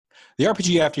The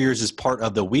RPG After Years is part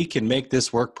of the We Can Make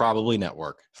This Work Probably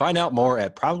Network. Find out more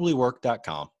at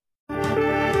probablywork.com.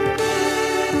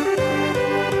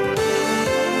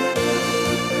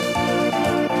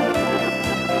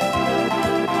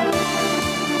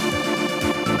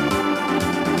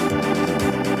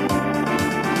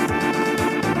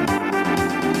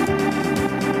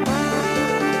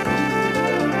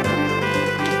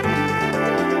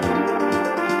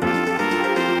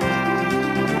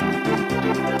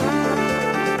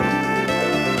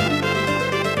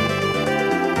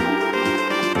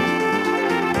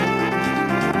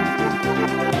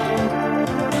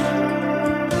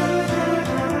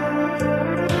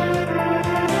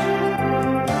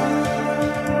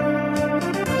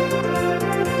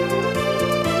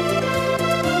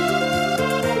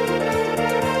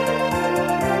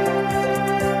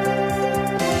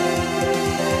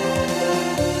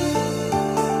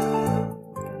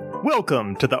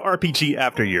 Welcome to the RPG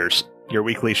After Years, your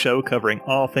weekly show covering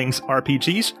all things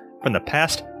RPGs from the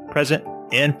past, present,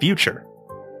 and future.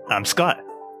 I'm Scott.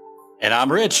 And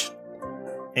I'm Rich.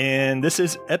 And this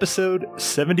is episode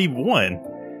 71.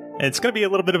 And it's going to be a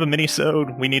little bit of a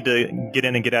mini-sode. We need to get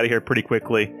in and get out of here pretty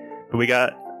quickly. But we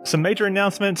got some major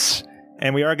announcements,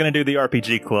 and we are going to do the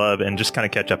RPG Club and just kind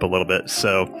of catch up a little bit.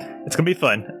 So it's going to be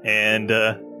fun, and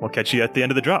we'll catch you at the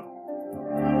end of the drop.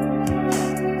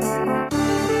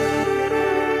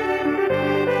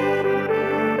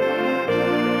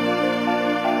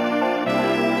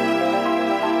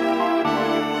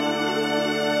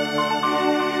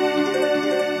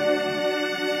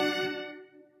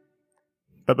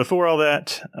 But before all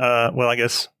that, I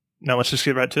guess now let's just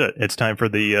get right to it. It's time for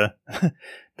the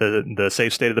the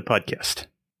save state of the podcast.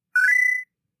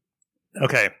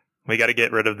 Okay, we got to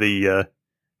get rid of the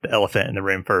elephant in the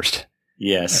room first.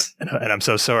 Yes, and I'm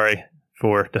so sorry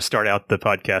to start out the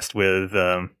podcast with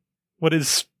what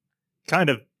is kind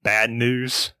of bad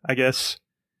news, I guess.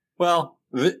 Well,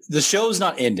 the show's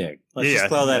not ending. Let's just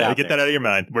throw that out. Get that out of your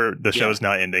mind. The show's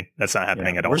not ending. That's not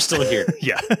happening at all. We're still here.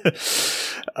 Yeah.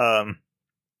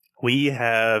 We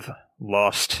have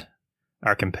lost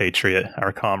our compatriot,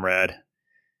 our comrade,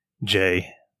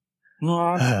 Jay.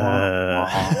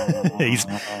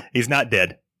 He's not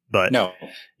dead, but no.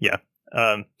 Yeah.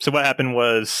 So what happened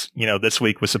was, this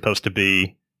week was supposed to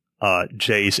be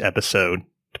Jay's episode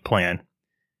to plan,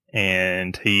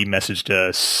 and he messaged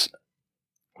us.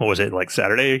 What was it, like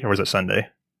Saturday or was it Sunday?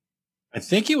 I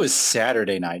think it was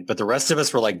Saturday night, but the rest of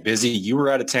us were like busy. You were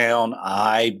out of town.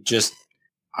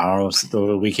 I don't know,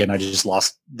 the weekend I just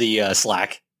lost the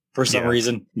Slack for some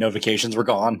reason. Notifications were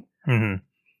gone. Mm-hmm.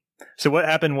 So what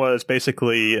happened was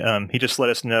basically he just let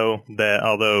us know that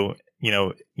although,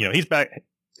 he's back,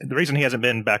 the reason he hasn't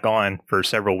been back on for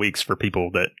several weeks for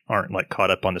people that aren't like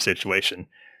caught up on the situation,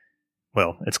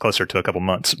 well, it's closer to a couple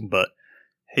months, but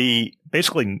he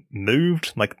basically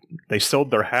moved, like they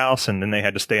sold their house and then they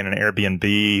had to stay in an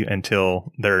Airbnb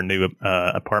until their new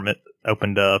apartment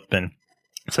opened up, and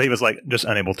so he was like just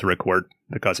unable to record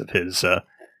because of his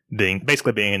being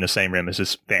in the same room as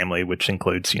his family, which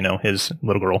includes, his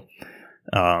little girl.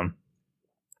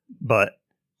 But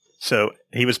so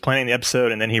he was planning the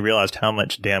episode and then he realized how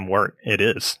much damn work it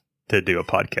is to do a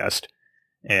podcast.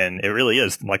 And it really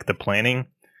is, like the planning.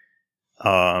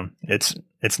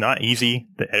 It's not easy.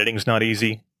 The editing's not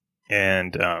easy.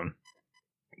 And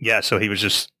so he was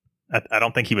just, I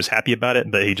don't think he was happy about it,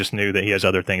 but he just knew that he has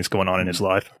other things going on in his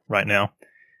life right now.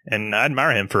 And I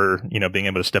admire him for, being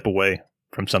able to step away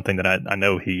from something that I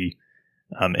know he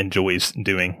enjoys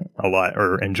doing a lot,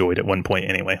 or enjoyed at one point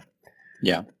anyway.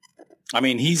 Yeah. I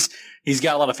mean, he's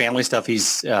got a lot of family stuff.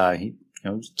 He's,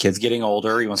 kids getting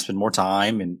older. He wants to spend more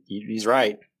time, and he's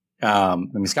right.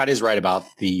 Scott is right about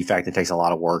the fact that it takes a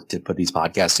lot of work to put these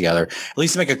podcasts together, at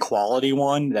least to make a quality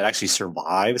one that actually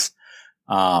survives.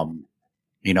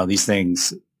 These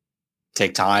things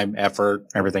take time, effort,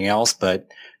 everything else, but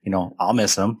I'll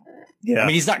miss him. Yeah. I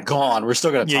mean, he's not gone. We're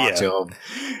still going to talk to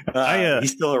him.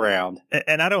 He's still around.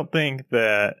 And I don't think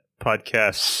that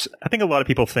podcasts, I think a lot of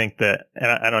people think that,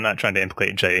 and I'm not trying to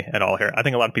implicate Jay at all here. I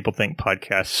think a lot of people think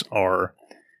podcasts are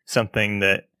something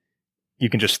that you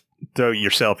can just throw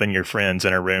yourself and your friends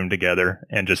in a room together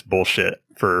and just bullshit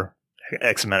for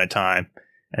X amount of time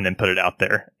and then put it out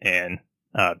there and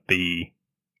be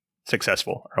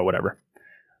successful or whatever.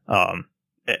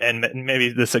 And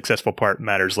maybe the successful part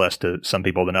matters less to some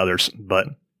people than others, but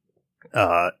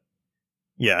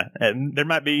and there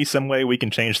might be some way we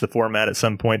can change the format at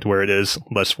some point to where it is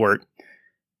less work.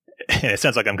 It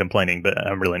sounds like I'm complaining, but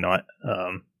I'm really not.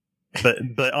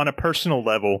 But on a personal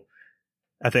level,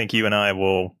 I think you and I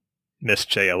will miss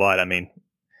Jay a lot. I mean,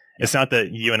 It's not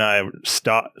that you and I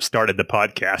started the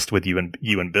podcast with you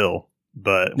and Bill,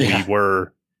 but we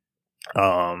were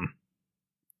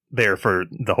there for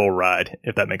the whole ride,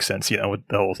 if that makes sense, with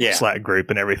the whole Slack group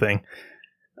and everything.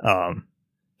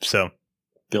 So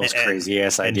Bill's crazy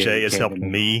ass idea. And Jay has helped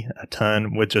me a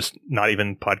ton with just not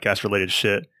even podcast related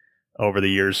shit over the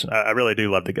years. I really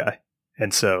do love the guy.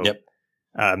 And so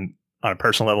on a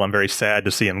personal level, I'm very sad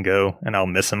to see him go, and I'll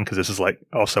miss him because this is like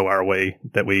also our way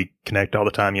that we connect all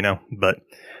the time, but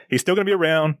he's still going to be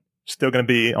around, still going to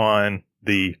be on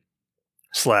the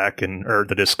Slack or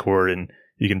the Discord, and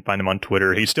you can find him on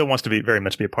Twitter. He still wants to very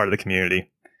much be a part of the community.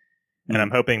 And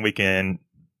I'm hoping we can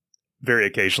very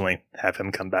occasionally have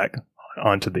him come back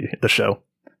onto the show.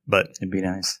 But it'd be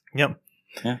nice. Yep.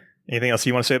 Yeah. Anything else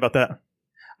you want to say about that?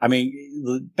 I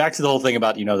mean, back to the whole thing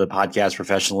about, the podcast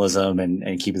professionalism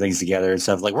and keeping things together and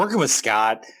stuff. Like working with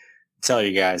Scott, tell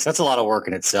you guys, that's a lot of work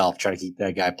in itself, trying to keep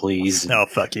that guy pleased. Oh,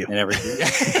 fuck you. And everything.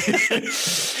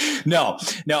 No.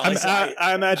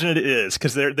 I imagine it is,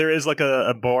 because there is like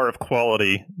a bar of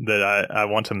quality that I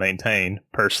want to maintain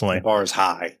personally. The bar is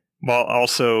high. Well,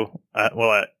 also,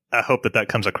 I hope that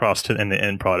comes across in the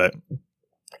end product.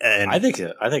 And I think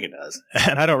it does.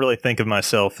 And I don't really think of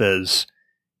myself as,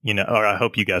 or I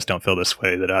hope you guys don't feel this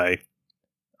way, that I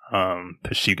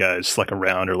push you guys like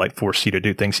around or like force you to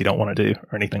do things you don't want to do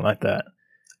or anything like that.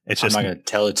 It's just I'm not going to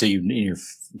tell it to you in your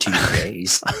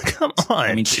face. Come on.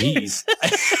 I mean, jeez.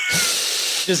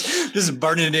 just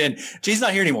burning it in. She's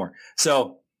not here anymore.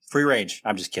 So free range.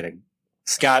 I'm just kidding.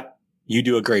 Scott, you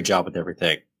do a great job with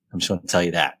everything. I'm just going to tell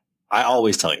you that. I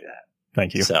always tell you that.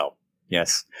 Thank you. So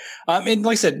yes. And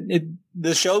like I said,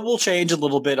 the show will change a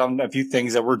little bit on a few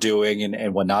things that we're doing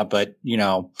and whatnot, but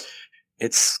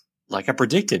it's like I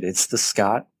predicted. It's the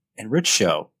Scott and Rich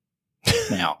show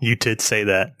now. You did say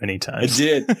that many times. I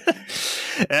did.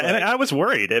 And I was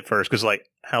worried at first because, like,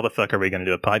 how the fuck are we going to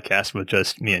do a podcast with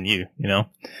just me and you,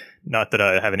 Not that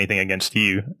I have anything against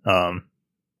you.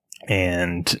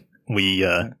 And we,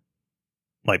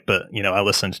 but, I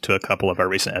listened to a couple of our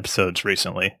recent episodes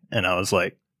recently, and I was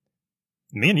like,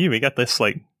 me and you, we got this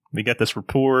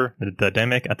rapport, the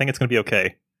dynamic. I think it's going to be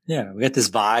okay. Yeah. We got this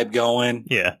vibe going.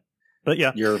 Yeah. But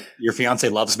yeah. Your fiance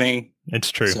loves me. It's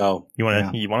true. So you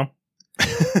want him?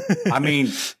 I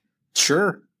mean,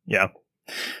 sure. Yeah.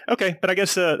 Okay. But I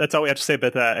guess that's all we have to say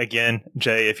about that. Again,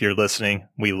 Jay, if you're listening,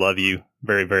 we love you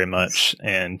very, very much.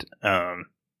 And I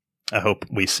hope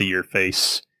we see your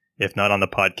face, if not on the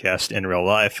podcast, in real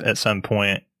life at some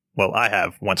point. Well, I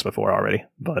have once before already,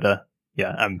 but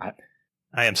yeah,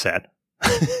 I am sad.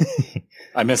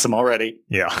 I miss him already.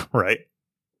 Yeah, right.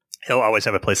 He'll always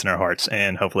have a place in our hearts,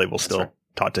 and hopefully we'll still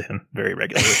talk to him very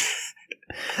regularly.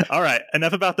 All right,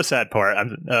 enough about the sad part.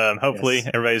 Hopefully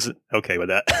everybody's okay with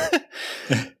that.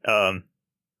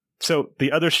 So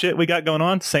the other shit we got going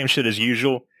on, same shit as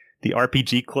usual. The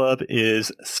RPG Club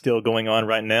is still going on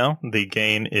right now. The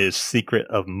game is Secret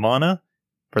of Mana.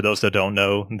 For those that don't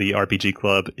know, the RPG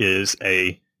Club is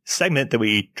a segment that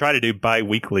we try to do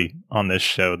bi-weekly on this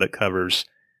show that covers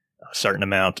a certain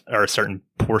amount or a certain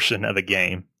portion of a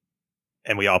game,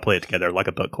 and we all play it together like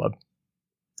a book club.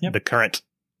 Yep. The current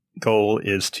goal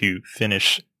is to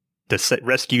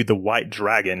rescue the White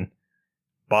Dragon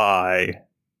by,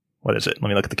 what is it? Let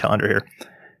me look at the calendar here.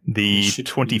 The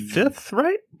 25th,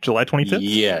 right? July 25th?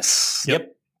 Yes.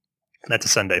 Yep. That's a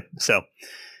Sunday. So,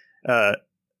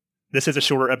 this is a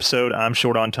shorter episode. I'm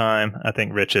short on time. I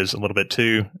think Rich is a little bit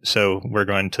too. So we're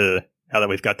going to, now that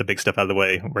we've got the big stuff out of the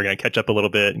way, we're going to catch up a little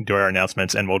bit, do our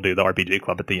announcements, and we'll do the RPG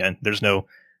Club at the end. There's no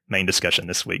main discussion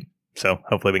this week, so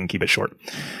hopefully we can keep it short.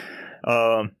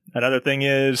 Another thing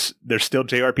is there's still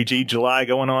JRPG July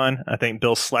going on. I think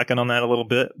Bill's slacking on that a little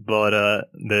bit, but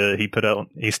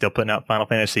he's still putting out Final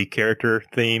Fantasy character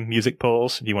theme music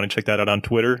polls. If you want to check that out on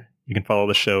Twitter, you can follow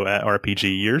the show at RPG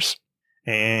Years.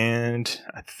 And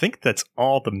I think that's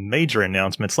all the major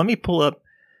announcements. Let me pull up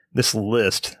this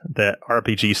list that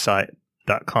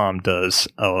RPGsite.com does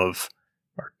or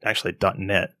actually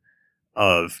 .net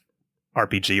of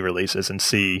RPG releases and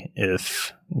see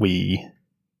if we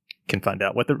can find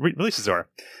out what the releases are.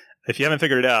 If you haven't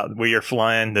figured it out, we are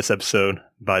flying this episode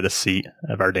by the seat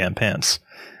of our damn pants.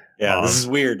 Yeah, this is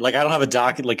weird. Like, I don't have a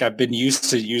document. Like, I've been used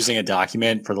to using a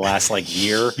document for the last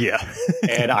year. Yeah.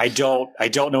 And I don't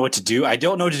know what to do. I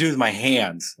don't know what to do with my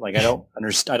hands. Like, I don't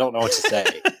understand. I don't know what to say.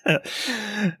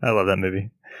 I love that movie.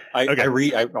 I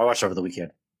watched it over the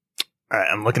weekend. All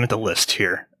right. I'm looking at the list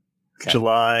here. Okay.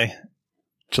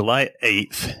 July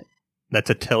 8th. That's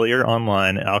Atelier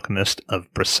Online, Alchemist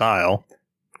of Brisile,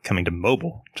 coming to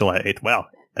mobile July 8th. Wow.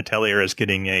 Atelier is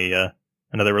getting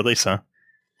another release, huh?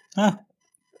 Huh.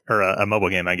 or a mobile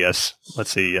game, I guess.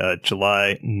 Let's see.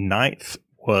 July 9th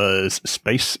was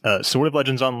Sword of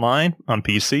Legends Online on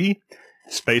PC.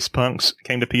 Space Punks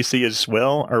came to PC as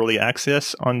well, early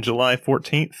access on July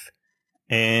 14th.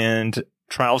 And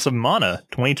Trials of Mana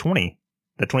 2020,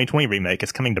 the 2020 remake,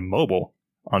 is coming to mobile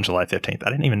on July 15th. I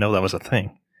didn't even know that was a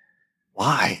thing.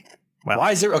 Why? Wow.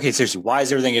 Why is seriously, why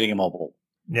is everything getting a mobile?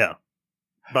 Yeah.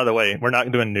 By the way, we're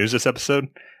not doing news this episode,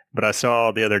 but I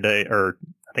saw the other day, or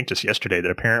I think just yesterday,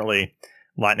 that apparently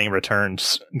Lightning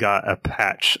Returns got a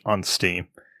patch on Steam.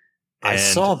 I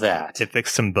saw that. It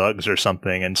fixed some bugs or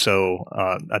something, and so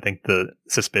I think the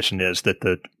suspicion is that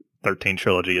the 13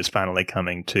 trilogy is finally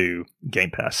coming to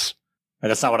Game Pass.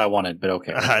 That's not what I wanted, but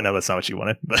okay. I know that's not what you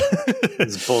wanted, but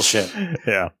it's bullshit.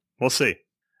 Yeah, we'll see.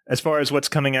 As far as what's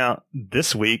coming out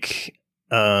this week,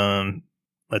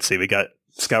 let's see. We got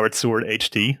Skyward Sword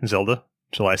HD Zelda,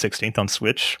 July 16th on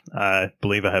Switch. I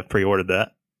believe I have pre-ordered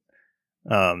that.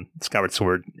 Skyward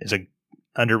Sword is a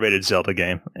underrated Zelda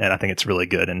game, and I think it's really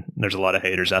good, and there's a lot of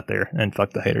haters out there, and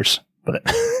fuck the haters. But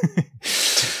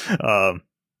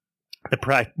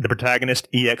the Protagonist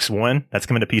EX1, that's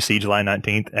coming to PC July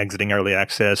 19th, exiting early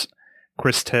access.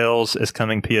 Chris Tales is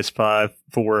coming PS5,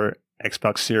 4,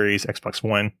 Xbox Series, Xbox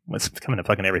One. It's coming to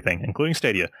fucking everything, including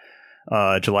Stadia.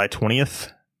 July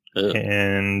 20th. Ugh.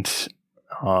 And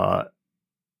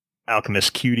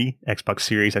Alchemist Cutie, Xbox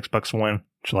Series, Xbox One,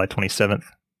 July 27th.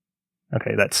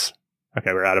 Okay,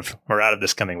 we're out of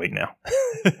this coming week now.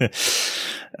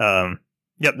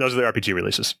 Yep, those are the RPG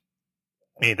releases.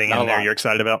 Anything in there you're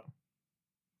excited about?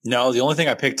 No, the only thing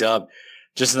I picked up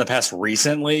just in the past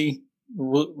recently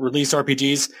released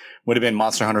RPGs would have been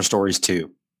Monster Hunter Stories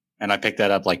 2. And I picked that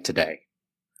up like today.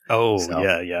 Oh, so,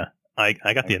 yeah. I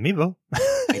got the amiibo.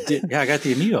 I did. Yeah, I got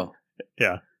the amiibo.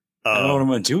 Yeah. I don't know what I'm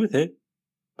going to do with it,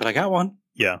 but I got one.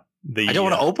 Yeah. I don't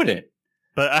want to open it.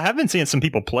 But I have been seeing some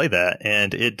people play that,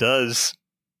 and it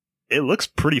looks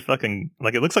pretty fucking,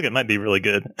 like, it looks like it might be really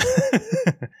good.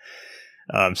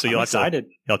 So you'll have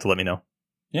to let me know.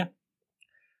 Yeah.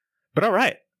 But all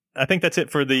right. I think that's it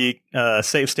for the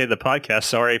save state of the podcast.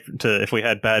 Sorry if we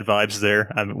had bad vibes there.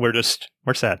 We're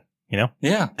sad, you know?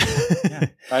 Yeah. Yeah.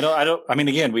 I mean,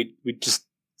 again, we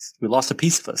lost a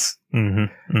piece of us.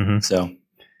 Mm-hmm. Mm-hmm. So.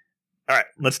 All right.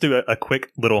 Let's do a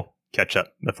quick little catch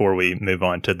up before we move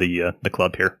on to the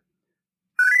club here.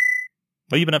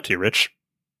 What have you been up to, Rich?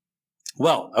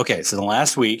 Well, okay. So the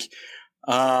last week,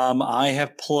 I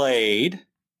have played.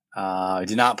 I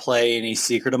did not play any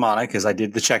Secret of Mana because I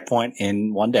did the checkpoint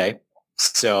in one day.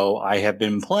 So I have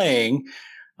been playing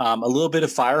a little bit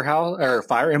of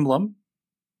Fire Emblem,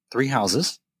 3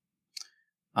 Houses.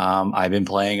 I've been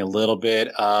playing a little bit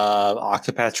of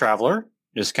Octopath Traveler,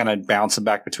 just kind of bouncing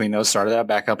back between those. Started that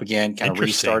back up again, kind of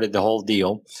restarted the whole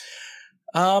deal.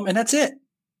 And that's it.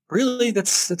 Really,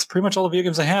 that's pretty much all the video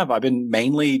games I have. I've been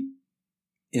mainly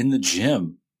in the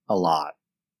gym a lot.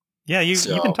 Yeah, you've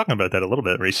been talking about that a little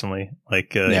bit recently.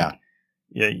 Like, yeah,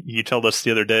 you told us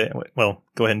the other day. Well,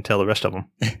 go ahead and tell the rest of them.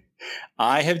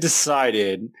 I have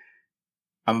decided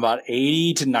I'm about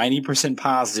 80 to 90%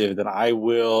 positive that I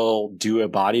will do a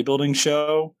bodybuilding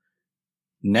show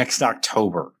next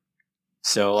October.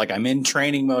 So, like, I'm in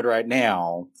training mode right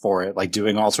now for it, like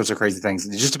doing all sorts of crazy things.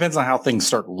 It just depends on how things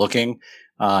start looking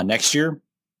next year.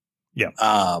 Yeah.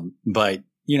 But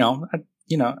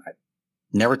I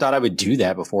never thought I would do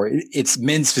that before. It's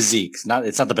men's physique. It's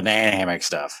not the banana hammock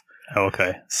stuff. Oh,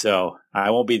 okay. So I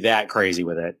won't be that crazy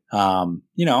with it.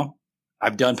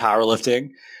 I've done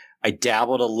powerlifting. I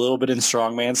dabbled a little bit in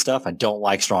strongman stuff. I don't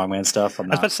like strongman stuff. I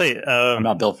was about to say, I'm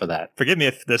not built for that. Forgive me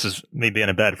if this is me being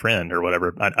a bad friend or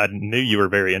whatever. I knew you were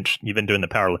very interested. You've been doing the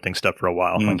powerlifting stuff for a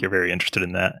while. Mm. Like you're very interested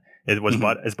in that. Is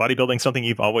bodybuilding something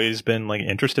you've always been like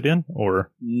interested in,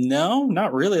 or? No,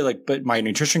 not really. Like, but my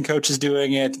nutrition coach is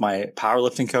doing it. My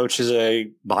powerlifting coach is a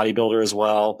bodybuilder as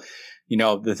well.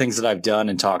 The things that I've done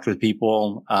and talked with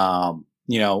people, I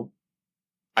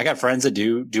got friends that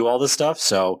do all this stuff.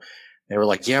 So they were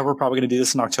like, yeah, we're probably going to do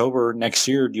this in October next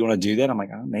year. Do you want to do that? I'm like,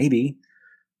 oh, maybe.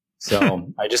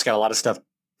 So I just got a lot of stuff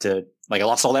I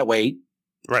lost all that weight.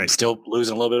 Right. I'm still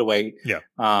losing a little bit of weight. Yeah.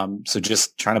 So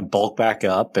just trying to bulk back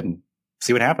up and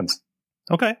see what happens.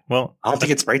 Okay. Well, I'll have to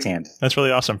get spray tanned. That's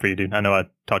really awesome for you, dude. I know I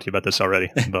talked to you about this already,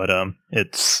 but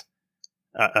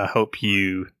I hope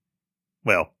if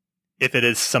it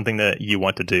is something that you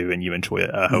want to do and you enjoy it,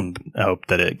 I hope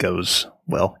that it goes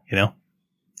well,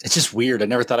 It's just weird. I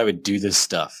never thought I would do this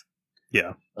stuff.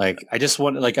 Yeah. Like I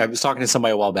was talking to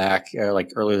somebody a while back,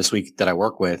 earlier this week that I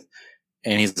work with.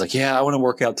 And he's like, yeah, I want to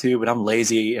work out too, but I'm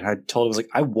lazy. And I told him, I was like,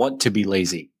 I want to be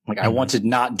lazy. Like I want to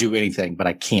not do anything, but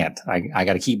I can't. I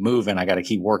got to keep moving. I got to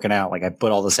keep working out. Like I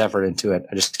put all this effort into it.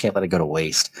 I just can't let it go to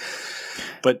waste.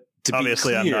 But to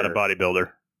obviously, be clear, I'm not a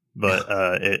bodybuilder,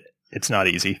 but it's not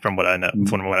easy from what I know,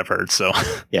 from what I've heard. So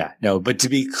yeah, no. But to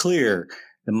be clear,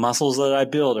 the muscles that I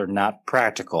build are not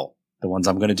practical. The ones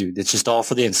I'm going to do, it's just all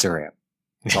for the Instagram.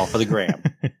 It's all for the gram.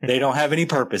 They don't have any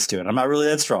purpose to it. I'm not really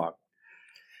that strong.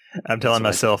 I'm telling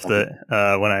myself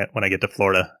that when I get to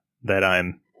Florida,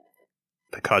 that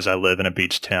because I live in a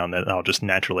beach town, that I'll just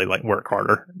naturally like work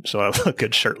harder, so I look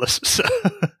good shirtless. So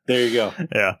there you go.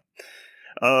 Yeah.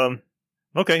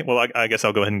 Okay. Well, I guess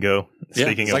I'll go ahead and go.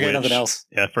 Speaking of which, nothing else.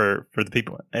 Yeah, for the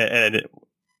people. And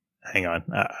hang on,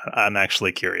 I'm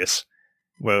actually curious.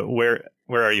 Where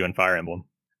are you in Fire Emblem?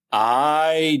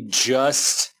 I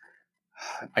just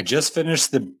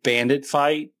finished the bandit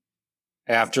fight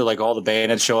after like all the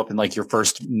bandits show up in like your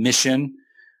first mission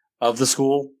of the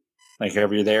school. Like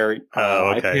whenever you're there.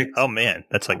 Oh, okay. Oh man,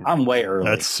 that's like I'm way early.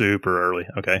 That's super early.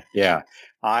 Okay. Yeah,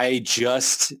 I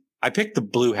picked the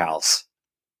blue house.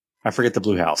 I forget the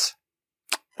blue house.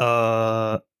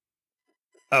 Oh,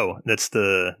 that's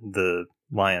the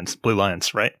lions, blue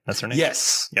lions, right? That's their name.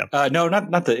 Yes. Yeah. No,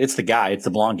 not the. It's the guy. It's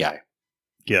the blonde guy.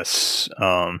 Yes.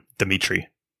 Dimitri.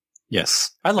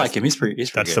 Yes, I like him. He's pretty.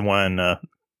 That's good. the one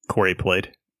Corey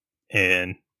played,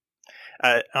 and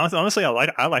honestly,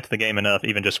 I liked the game enough,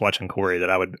 even just watching Corey, that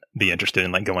I would be interested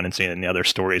in like going and seeing the other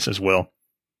stories as well.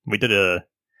 We did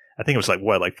I think it was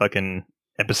like fucking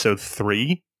episode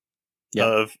 3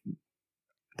 of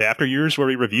the After Years where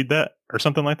we reviewed that or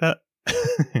something like that.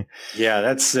 Yeah,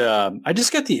 that's. I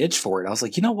just got the itch for it. I was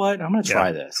like, you know what? I'm going to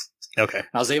try this. Okay.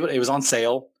 I was able. It was on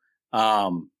sale.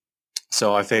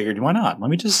 So I figured, why not? Let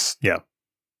me just. Yeah.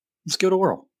 Let's go to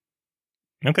Whirl.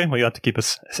 Okay, well, you'll have to keep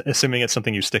us, assuming it's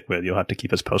something you stick with, you'll have to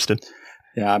keep us posted.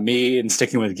 Yeah, me and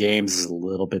sticking with games is a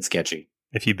little bit sketchy.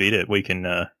 If you beat it, we can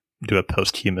do a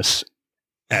posthumous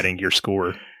adding your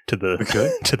score to the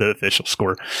to the official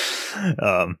score.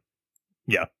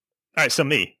 Yeah. All right, so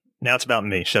me. Now it's about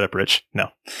me. Shut up, Rich. No.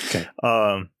 Okay.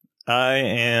 I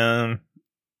am...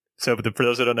 So for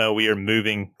those that don't know, we are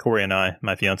moving, Corey and I,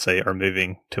 my fiance, are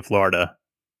moving to Florida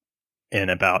in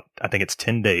about, I think it's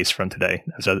 10 days from today,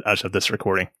 as of this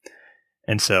recording.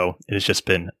 And so it has just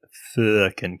been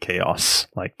fucking chaos.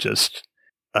 Like just,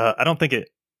 I don't think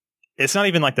it's not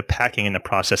even like the packing and the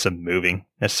process of moving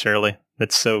necessarily.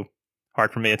 That's so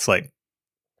hard for me. It's like,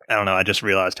 I don't know. I just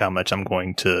realized how much I'm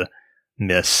going to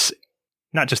miss,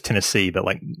 not just Tennessee, but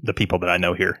like the people that I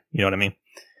know here. You know what I mean?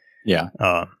 Yeah.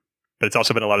 But it's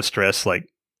also been a lot of stress. Like,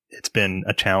 it's been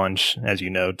a challenge, as you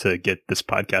know, to get this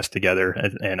podcast together,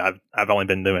 and I've only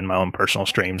been doing my own personal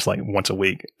streams like once a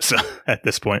week. So at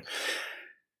this point,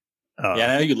 yeah,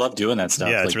 I know you love doing that stuff.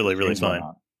 Yeah, like, it's really fun.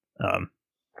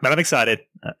 But I'm excited.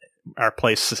 Our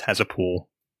place has a pool,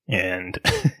 and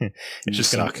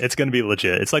it's going to be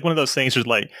legit. It's like one of those things. Where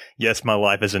like, yes, my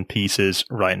life is in pieces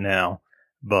right now,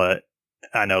 but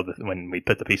I know that when we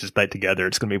put the pieces back together,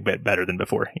 it's going to be better than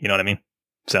before. You know what I mean?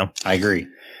 So I agree.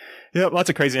 Yeah, lots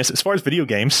of craziness. As far as video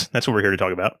games, that's what we're here to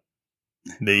talk about.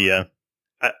 I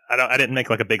didn't make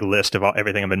like a big list of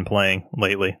everything I've been playing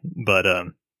lately, but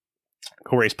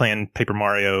Corey's playing Paper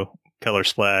Mario Color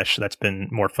Splash. That's been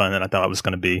more fun than I thought it was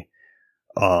going to be.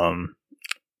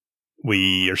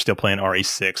 We are still playing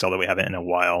RE6, although we haven't in a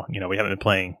while. You know, we haven't been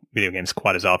playing video games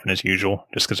quite as often as usual,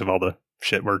 just because of all the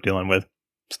shit we're dealing with.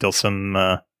 Still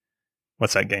some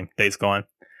what's that game? Days Gone.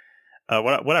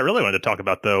 What I really wanted to talk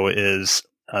about though is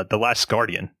The Last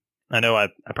Guardian. I know I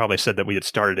probably said that we had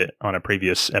started it on a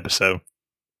previous episode.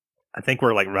 I think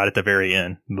we're like right at the very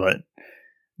end, but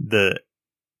that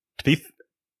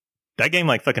game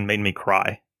like fucking made me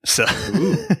cry. So,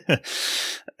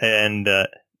 and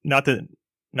not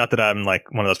that I'm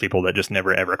like one of those people that just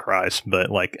never ever cries, but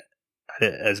like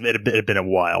it had been a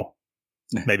while,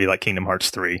 maybe like Kingdom Hearts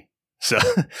 3. So,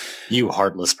 you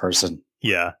heartless person.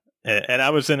 Yeah. And I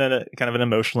was in a kind of an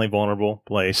emotionally vulnerable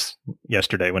place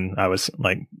yesterday when I was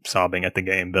like sobbing at the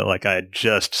game, but like I had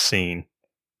just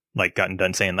gotten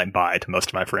done saying like bye to most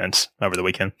of my friends over the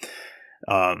weekend.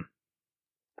 But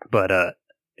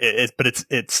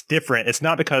it's different. It's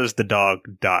not because the dog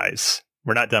dies.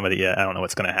 We're not done with it yet. I don't know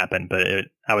what's going to happen, but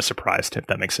I was surprised, if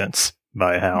that makes sense,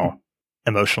 by how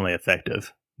emotionally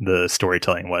effective the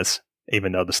storytelling was,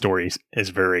 even though the story is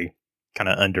very kind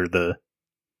of under the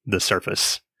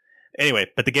surface. Anyway,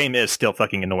 but the game is still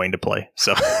fucking annoying to play.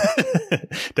 So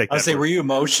I say, were you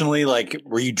emotionally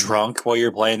were you drunk while you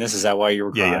were playing this? Is that why you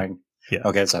were crying? Yeah.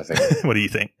 Okay, that's what I figured. What do you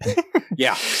think?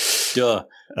 Yeah. Duh.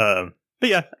 But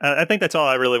yeah, I think that's all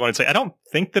I really want to say. I don't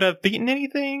think that I've beaten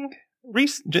anything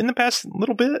in the past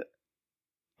little bit.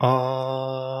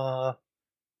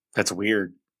 That's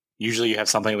weird. Usually you have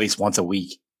something at least once a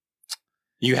week.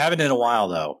 You haven't in a while,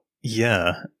 though.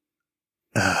 Yeah.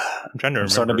 I'm trying to remember. I'm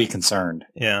starting to be concerned.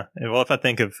 Yeah. Well, if I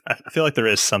think of, I feel like there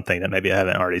is something that maybe I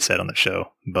haven't already said on the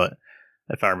show, but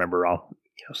if I remember, I'll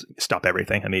stop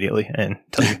everything immediately and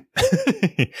tell you.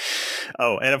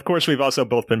 Oh, and of course, we've also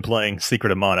both been playing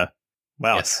Secret of Mana.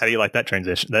 Wow. Yes. How do you like that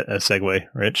transition, that segue,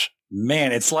 Rich?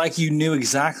 Man, it's like you knew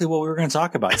exactly what we were going to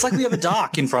talk about. It's like we have a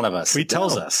doc in front of us. It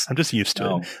tells us. I'm just used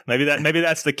to it. Maybe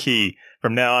that's the key.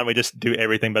 From now on, we just do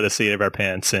everything by the seat of our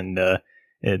pants, and the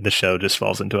show just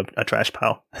falls into a trash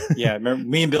pile. Yeah, remember,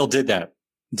 me and Bill did that.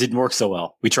 It didn't work so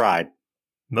well. We tried.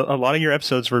 A lot of your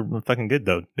episodes were fucking good,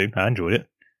 though, dude. I enjoyed it.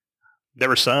 There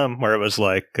were some where it was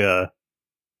like,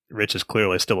 Rich is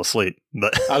clearly still asleep.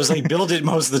 But I was like, Bill did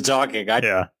most of the talking.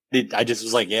 I just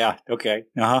was like, yeah, okay.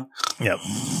 Uh-huh. Yep.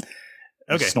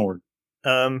 Okay. Snored.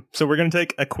 So we're going to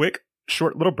take a quick,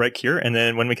 short little break here, and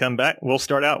then when we come back, we'll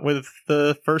start out with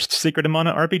the first Secret of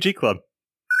Mana RPG Club.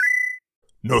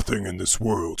 Nothing in this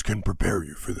world can prepare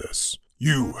you for this.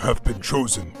 You have been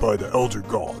chosen by the Elder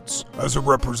Gods as a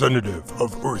representative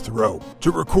of Earthrealm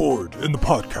to record in the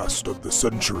podcast of the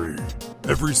century.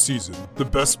 Every season, the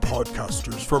best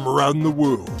podcasters from around the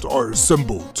world are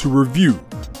assembled to review,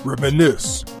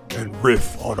 reminisce, and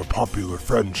riff on a popular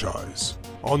franchise.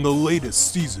 On the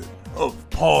latest season of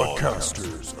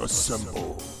Podcasters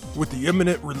Assemble. With the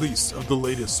imminent release of the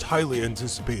latest highly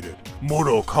anticipated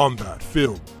Mortal Kombat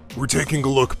film, we're taking a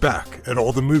look back at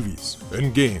all the movies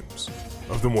and games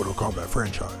of the Mortal Kombat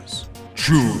franchise.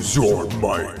 Choose your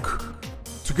mic.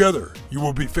 Together, you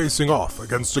will be facing off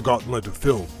against a gauntlet of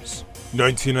films.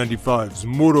 1995's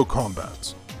Mortal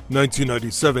Kombat,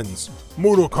 1997's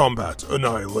Mortal Kombat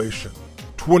Annihilation,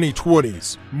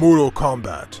 2020's Mortal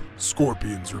Kombat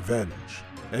Scorpion's Revenge,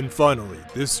 and finally,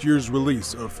 this year's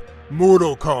release of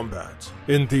Mortal Kombat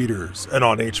in theaters and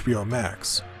on HBO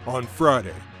Max on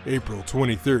Friday, April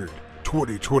 23rd,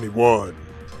 2021.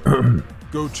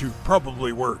 Go to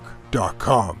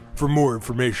probablywork.com for more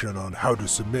information on how to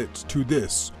submit to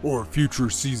this or future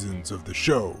seasons of the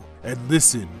show and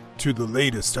listen to the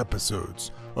latest episodes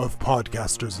of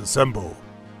Podcasters Assemble.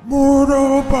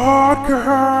 Mortal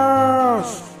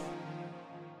Podcast!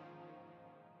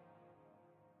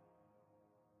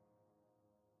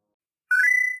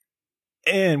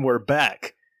 And we're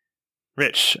back.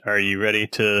 Rich, are you ready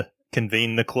to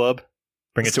convene the club?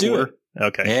 Bring it to order?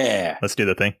 Okay. Yeah. Let's do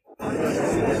the thing.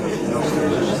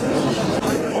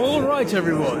 All right,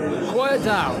 everyone. Quiet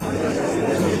down.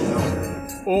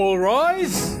 All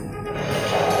rise.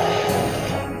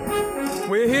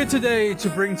 We're here today to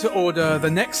bring to order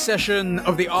the next session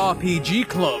of the RPG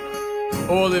Club.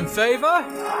 All in favor?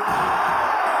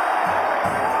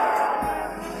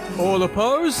 All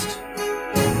opposed?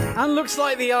 And looks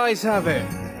like the ayes have it.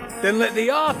 Then let the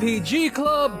RPG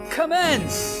Club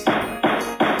commence!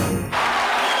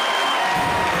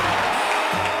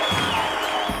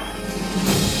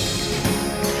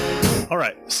 All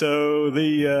right, so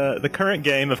the current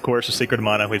game, of course, is Secret of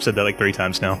Mana. We've said that like 3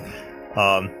 times now.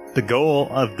 The goal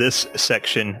of this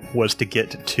section was to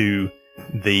get to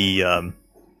we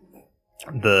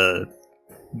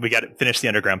got to finish the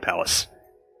Underground Palace,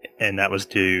 and that was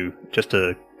due just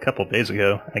a couple of days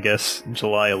ago, I guess,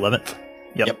 July 11th.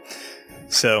 Yep.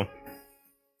 So,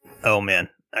 oh man,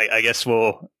 I guess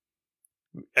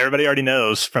everybody already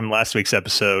knows from last week's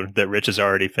episode that Rich has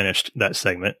already finished that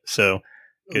segment. So,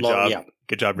 good job. Yeah.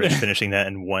 Good job, Rich, finishing that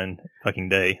in one fucking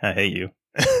day. I hate you.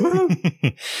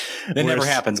 That never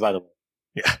happens, by the way.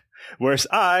 Yeah. Whereas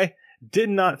I did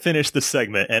not finish the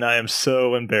segment, and I am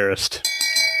so embarrassed.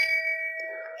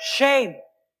 Shame.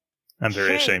 I'm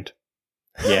very ashamed.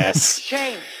 Yes.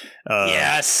 Shame.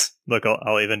 Yes. Look,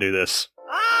 I'll even do this.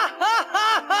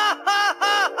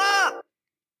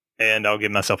 And I'll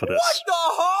give myself a this. What the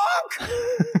honk?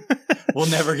 We'll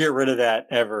never get rid of that,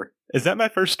 ever. Is that my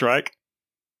first strike?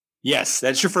 Yes,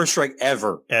 that's your first strike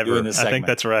ever. Doing this segment. I think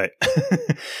that's right.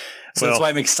 So that's why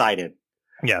I'm excited.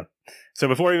 Yeah. So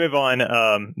before we move on,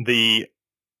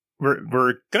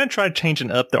 we're going to try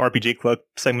changing up the RPG Club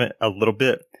segment a little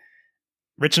bit.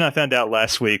 Rich and I found out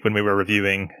last week when we were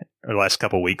reviewing, or the last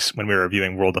couple of weeks when we were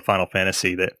reviewing World of Final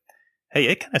Fantasy, that, hey,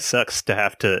 it kind of sucks to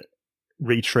have to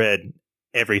retread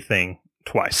everything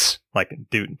twice, like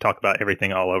talk about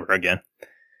everything all over again.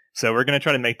 So we're going to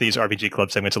try to make these RPG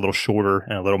Club segments a little shorter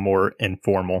and a little more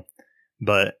informal.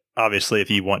 But obviously, if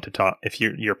you want to talk, if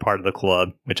you're part of the club,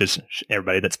 which is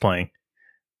everybody that's playing,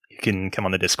 you can come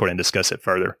on the Discord and discuss it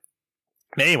further.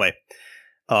 Anyway,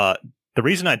 the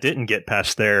reason I didn't get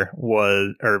past there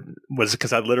was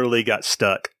because I literally got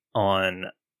stuck on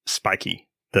Spiky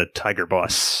the tiger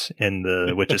boss in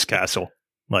the witch's castle.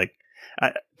 Like,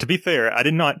 to be fair, I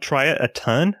did not try it a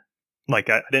ton. Like,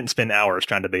 I didn't spend hours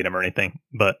trying to beat him or anything,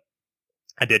 but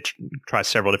I did try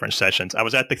several different sessions. I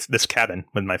was at this cabin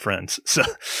with my friends, so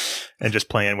and just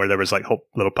playing where there was like whole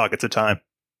little pockets of time.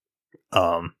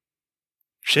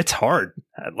 Shit's hard.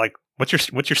 Like, what's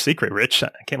your secret, Rich? I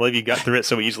can't believe you got through it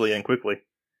so easily and quickly.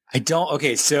 I don't.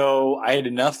 Okay, so I had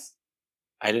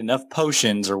enough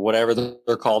potions or whatever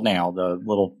they're called now, the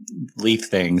little leaf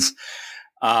things.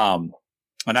 And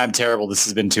I'm terrible. This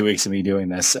has been 2 weeks of me doing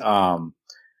this.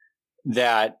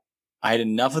 That I had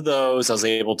enough of those. I was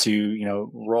able to,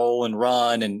 roll and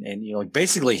run and like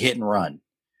basically hit and run.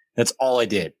 That's all I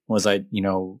did was I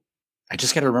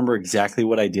just got to remember exactly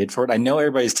what I did for it. I know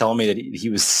everybody's telling me that he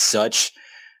was such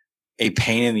a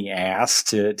pain in the ass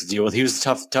to deal with. He was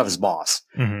the toughest boss.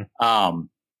 Mm-hmm.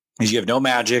 Because you have no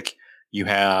magic. You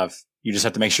just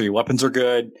have to make sure your weapons are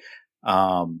good.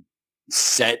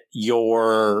 Set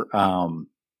your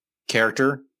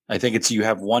character. I think you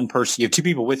have one person. You have two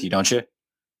people with you, don't you?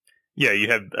 Yeah, you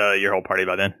have your whole party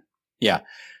by then. Yeah.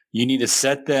 You need to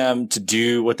set them to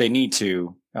do what they need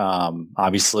to.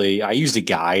 Obviously, I used a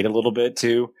guide a little bit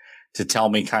too to tell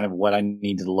me kind of what I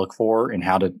needed to look for and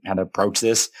how to approach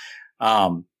this.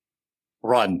 Run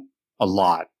a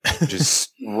lot.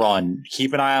 Just run.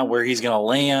 Keep an eye on where he's going to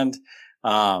land.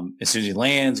 As soon as he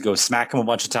lands, go smack him a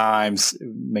bunch of times.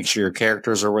 Make sure your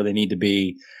characters are where they need to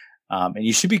be. And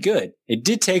you should be good. It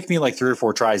did take me like 3 or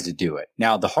 4 tries to do it.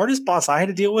 Now, the hardest boss I had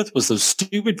to deal with was those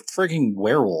stupid frigging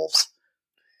werewolves.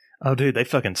 Oh, dude, they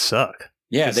fucking suck.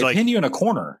 Yeah, it's they like, pin you in a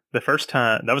corner. The first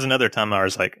time, that was another time I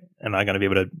was like, am I going to be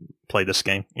able to play this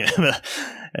game?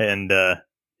 And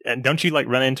don't you like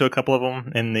run into a couple of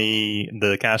them in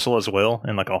the castle as well?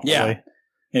 In like a hallway? Yeah.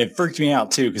 And it freaked me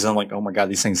out too because I'm like, oh my God,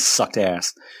 these things sucked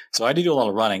ass. So I did do a lot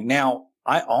of running. Now,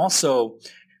 I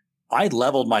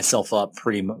leveled myself up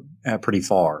pretty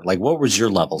far. Like, what was your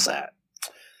levels at?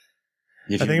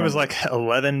 I think it was like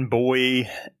 11 boy,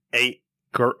 8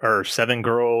 or 7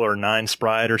 girl, or 9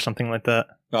 sprite, or something like that.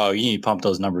 Oh, you need to pump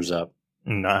those numbers up.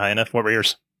 Not high enough. What were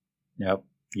yours? Yep.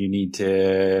 You need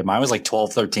to. Mine was like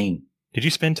 12, 13. Did you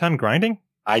spend time grinding?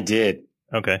 I did.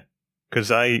 Okay.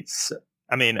 Because I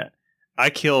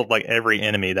killed like every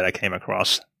enemy that I came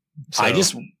across.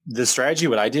 So. The strategy,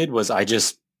 what I did was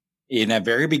in that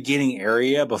very beginning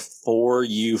area before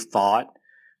you fought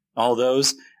all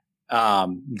those,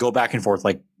 go back and forth,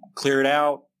 like clear it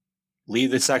out,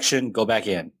 leave the section, go back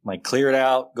in, like clear it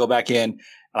out, go back in. And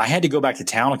I had to go back to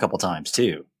town a couple times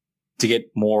too to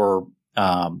get more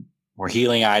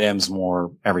healing items,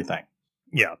 more everything.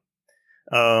 Yeah.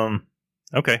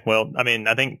 Okay. Well,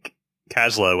 I think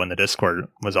Caslow in the Discord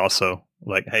was also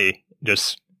like, hey,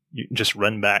 just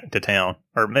run back to town.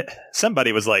 Or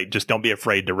somebody was like, just don't be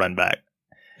afraid to run back.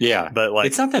 Yeah. But like,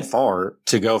 it's not that far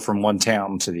to go from one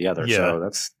town to the other. Yeah. So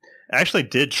I actually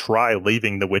did try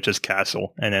leaving the witch's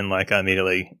castle, and then like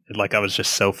immediately, like I was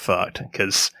just so fucked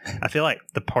because I feel like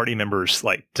the party members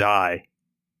like die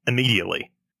immediately.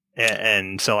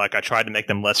 And so like I tried to make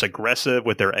them less aggressive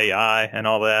with their AI and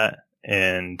all that.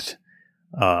 And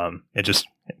it just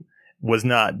was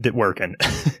not working.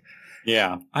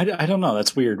 Yeah. I don't know.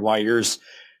 That's weird. Why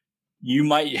you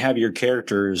might have your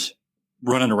characters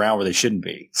running around where they shouldn't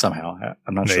be somehow.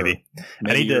 I'm not sure. Maybe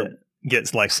I need to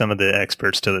get like some of the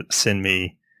experts to send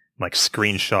me like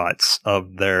screenshots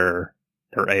of their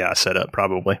AI setup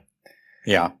probably.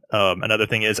 Yeah. Another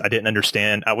thing is I didn't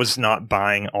understand. I was not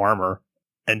buying armor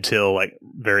until like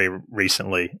very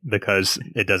recently because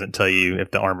it doesn't tell you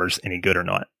if the armor's any good or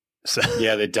not. So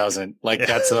yeah, it doesn't. Like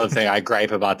that's the other thing I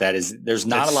gripe about that is there's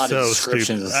not a lot of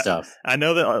descriptions of stuff. I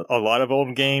know that a lot of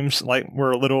old games like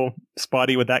were a little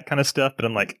spotty with that kind of stuff, but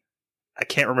I'm like, I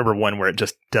can't remember one where it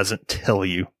just doesn't tell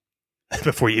you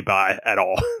before you buy at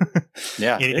all.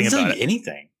 Yeah, anything about it.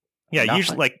 Anything. Yeah, Nothing.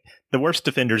 Usually like the worst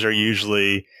defenders are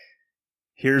usually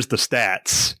here's the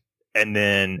stats, and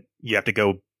then you have to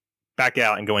go back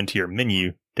out and go into your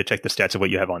menu to check the stats of what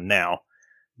you have on now.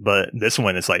 But this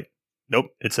one is like, nope,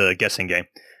 it's a guessing game.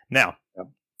 Now,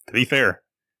 to be fair,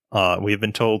 we have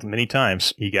been told many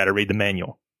times you got to read the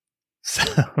manual. So,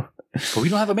 but we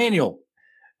don't have a manual.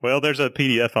 Well, there's a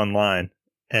PDF online,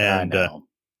 and I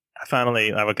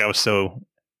finally, I was so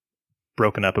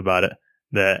broken up about it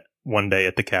that one day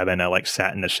at the cabin, I like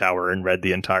sat in the shower and read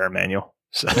the entire manual.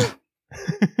 So,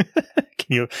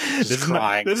 this is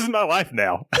my life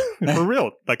now, for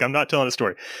real. Like I'm not telling a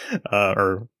story,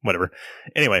 or whatever.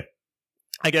 Anyway.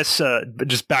 I guess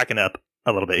just backing up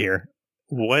a little bit here,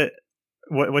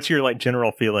 what's your like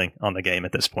general feeling on the game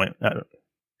at this point?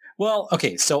 Well,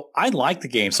 okay, so I like the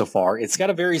game so far. It's got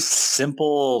a very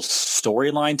simple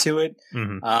storyline to it.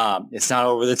 Mm-hmm. It's not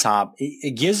over the top.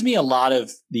 It gives me a lot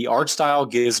of the art style.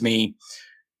 Gives me,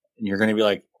 and you're going to be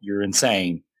like, you're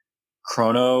insane.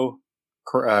 Chrono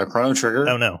Trigger.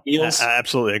 Oh no, I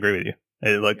absolutely agree with you.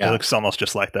 It looks almost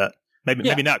just like that.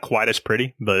 Maybe not quite as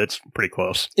pretty, but it's pretty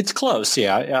close. It's close,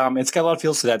 yeah. It's got a lot of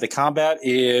feels to that. The combat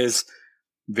is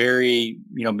very,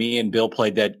 me and Bill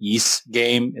played that Ys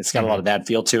game. It's got a lot of that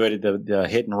feel to it. The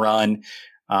hit and run.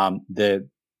 The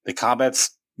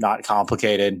combat's not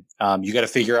complicated. You got to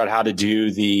figure out how to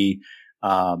do the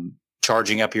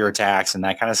charging up your attacks and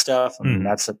that kind of stuff. I mean,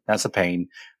 that's a pain.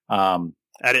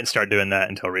 I didn't start doing that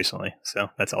until recently, so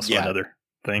that's also another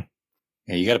thing.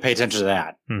 Yeah, you got to pay attention to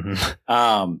that.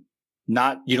 Mm-hmm.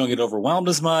 You don't get overwhelmed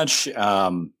as much.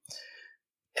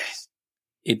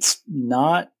 It's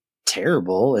not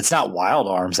terrible. It's not Wild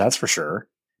Arms, that's for sure.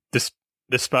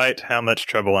 Despite how much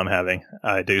trouble I'm having,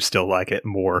 I do still like it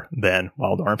more than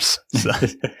Wild Arms. So,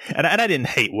 and I didn't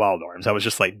hate Wild Arms. I was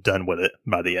just like done with it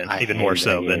by the end, even more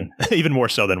so than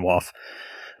WoF.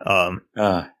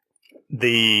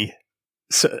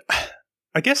 So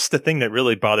I guess the thing that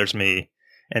really bothers me,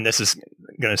 and this is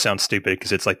going to sound stupid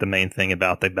because it's like the main thing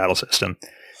about the battle system,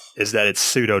 is that it's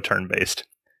pseudo turn-based.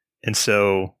 And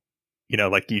so,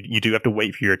 like you do have to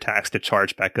wait for your attacks to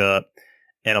charge back up.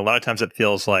 And a lot of times it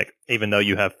feels like, even though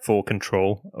you have full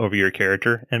control over your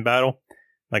character in battle,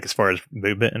 like as far as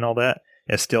movement and all that,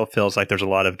 it still feels like there's a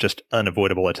lot of just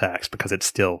unavoidable attacks because it's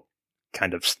still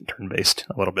kind of turn-based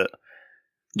a little bit.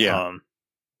 Yeah.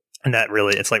 And that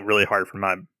really, it's like really hard for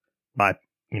my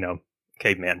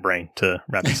caveman brain to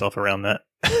wrap itself around that.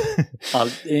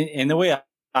 And the way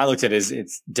I looked at it is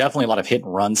it's definitely a lot of hit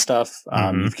and run stuff.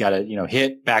 You've got to,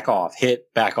 hit, back off,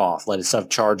 let his stuff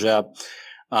charge up.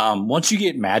 Once you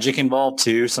get magic involved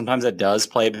too, sometimes that does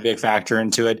play a big factor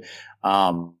into it.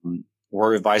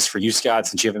 Word of advice for you, Scott,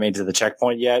 since you haven't made it to the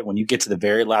checkpoint yet, when you get to the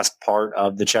very last part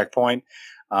of the checkpoint,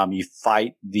 you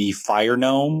fight the fire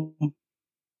gnome.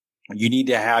 You need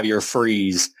to have your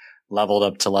freeze leveled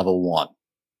up to level 1.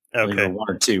 Okay. 1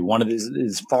 or 2. One of these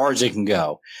as far as it can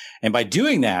go. And by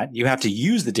doing that, you have to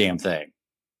use the damn thing.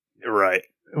 Right.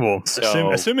 Well,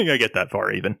 assuming I get that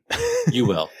far even. You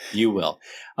will.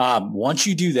 Once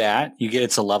you do that, you get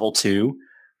it to level 2.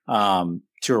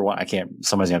 2 or 1. I can't,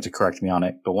 somebody's going to have to correct me on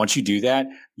it. But once you do that,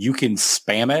 you can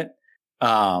spam it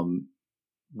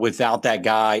without that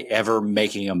guy ever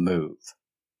making a move.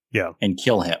 Yeah. And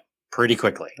kill him pretty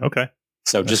quickly. Okay.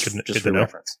 So just for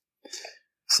reference.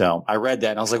 So I read that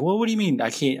and I was like, well, what do you mean I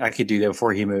could do that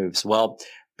before he moves? Well,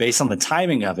 based on the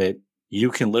timing of it, you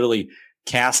can literally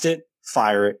cast it,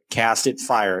 fire it, cast it,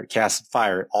 fire it, cast it,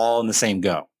 fire it, all in the same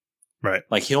go. Right.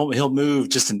 Like he'll move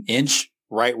just an inch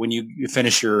right when you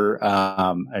finish your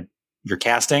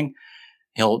casting.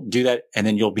 He'll do that and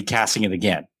then you'll be casting it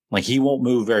again. Like he won't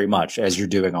move very much as you're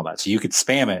doing all that. So you could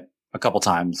spam it a couple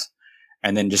times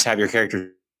and then just have your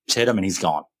character hit him and he's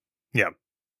gone. Yeah.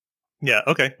 Yeah.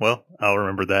 Okay. Well, I'll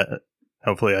remember that.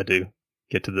 Hopefully I do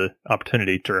get to the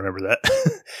opportunity to remember that.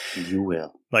 You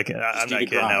will. Like, I'm not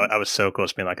kidding. I was so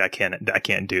close to being like, I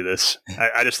can't do this.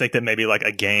 I just think that maybe like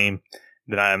a game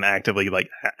that I'm actively like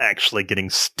actually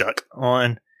getting stuck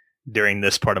on during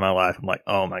this part of my life. I'm like,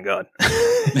 oh my God.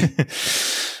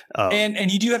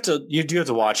 And you do have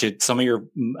to watch it. Some of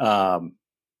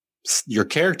your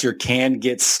character can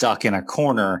get stuck in a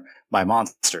corner by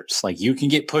monsters. Like you can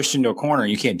get pushed into a corner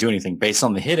and you can't do anything based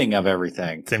on the hitting of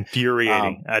everything. It's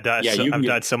infuriating. I've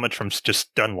died so much from just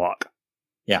stun lock.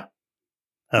 Yeah.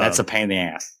 That's a pain in the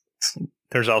ass.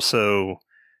 There's also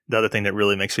the other thing that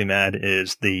really makes me mad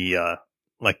is the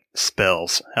like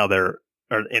spells, or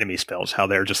enemy spells, how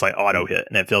they're just like auto hit.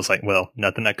 And it feels like, well,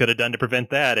 nothing I could have done to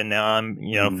prevent that. And now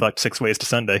I'm, fucked 6 ways to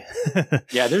Sunday.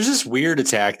 Yeah. There's this weird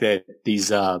attack that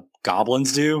these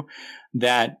goblins do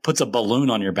that puts a balloon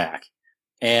on your back.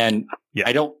 And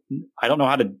I don't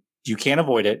know you can't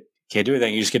avoid it. Can't do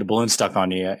anything. You just get a balloon stuck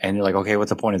on you and you're like, okay, what's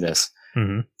the point of this?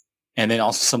 Mm-hmm. And then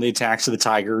also some of the attacks that the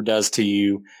tiger does to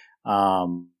you.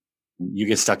 You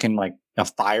get stuck in like a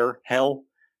fire hell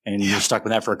and you're stuck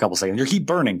with that for a couple seconds. You keep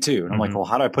burning too. And I'm like, well,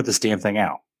 how do I put this damn thing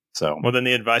out? So, well, then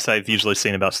the advice I've usually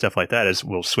seen about stuff like that is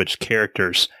we'll switch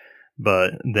characters,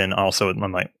 but then also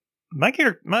I'm like, my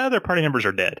other party members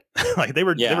are dead. Like they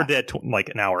were dead like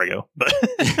an hour ago. But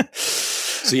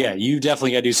so yeah, you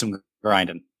definitely got to do some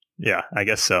grinding. Yeah, I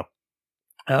guess so.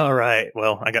 All right.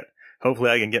 Well, hopefully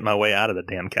I can get my way out of the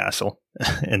damn castle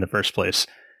in the first place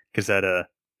because that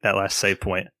last save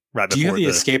point right before. Do you have the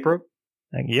escape rope?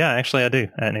 Yeah, actually I do.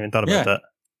 I hadn't even thought about that.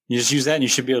 You just use that and you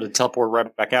should be able to teleport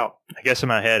right back out. I guess in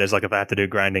my head is like if I have to do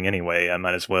grinding anyway, I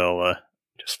might as well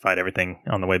just fight everything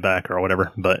on the way back or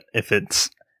whatever. But if it's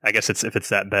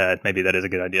that bad, maybe that is a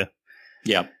good idea.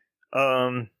 Yeah.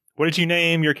 What did you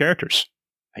name your characters?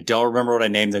 I don't remember what I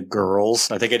named the girls.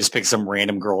 I think I just picked some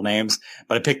random girl names,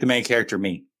 but I picked the main character,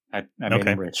 me. I made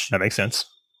him Rich. That makes sense.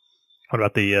 What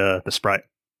about the sprite?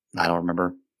 I don't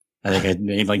remember. I think I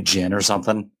named like Jen or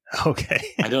something. Okay.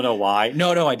 I don't know why.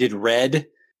 No, I did Red.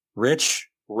 Rich.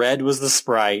 Red was the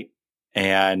sprite.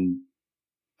 And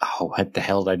what the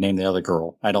hell did I name the other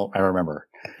girl? I remember.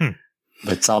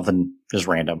 But something just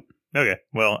random. Okay.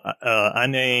 Well, I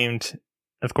named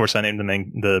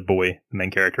the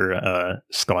main character,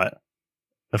 Scott.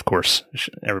 Of course,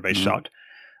 everybody's shocked.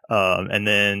 And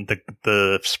then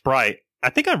the sprite, I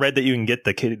think I read that you can get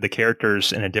the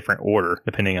characters in a different order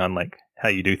depending on like how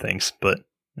you do things. But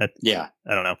I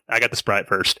don't know. I got the sprite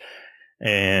first,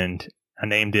 and I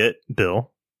named it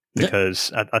Bill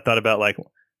because I thought about like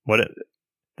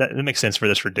that makes sense for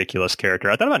this ridiculous character.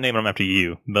 I thought about naming him after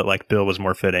you, but like Bill was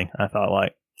more fitting. I thought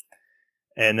like,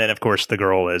 and then of course the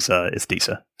girl is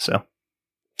Disa. So,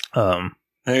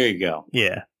 there you go.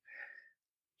 Yeah.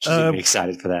 She's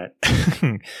excited for that.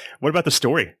 What about the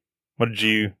story? What did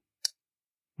you?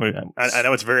 I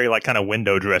know it's very like kind of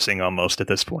window dressing almost at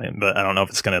this point, but I don't know if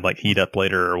it's going to like heat up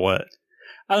later or what.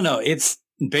 I don't know. It's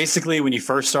basically when you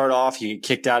first start off, you get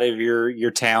kicked out of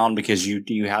your town because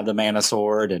you have the mana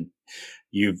sword and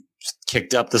you've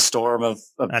kicked up the storm of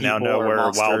I now know where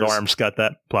monsters. Wild Arms got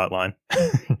that plot line.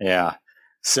 Yeah.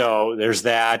 So there's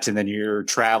that, and then you're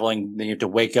traveling. Then you have to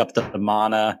wake up the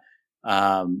mana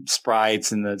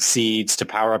sprites and the seeds to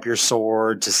power up your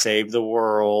sword to save the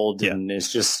world, and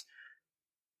it's just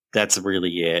that's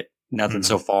really it. Nothing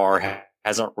so far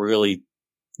hasn't really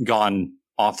gone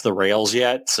off the rails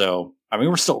yet. So I mean,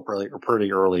 we're still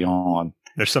pretty early on.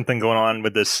 There's something going on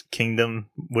with this kingdom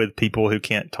with people who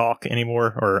can't talk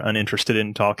anymore or uninterested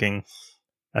in talking.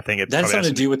 I think it's something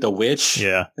to do with the witch,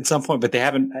 at some point, but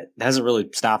it hasn't really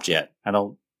stopped yet. I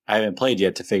haven't played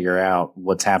yet to figure out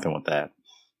what's happened with that.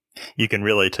 You can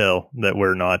really tell that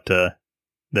we're not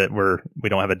we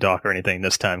don't have a doc or anything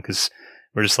this time because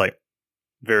we're just like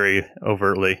very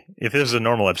overtly. If this was a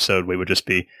normal episode, we would just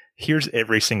be here's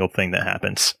every single thing that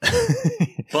happens.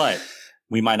 But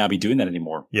we might not be doing that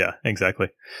anymore. Yeah, exactly.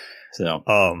 So,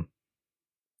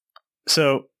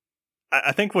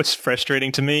 I think what's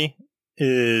frustrating to me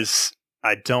is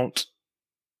I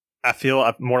feel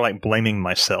I'm more like blaming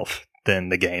myself than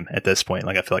the game at this point.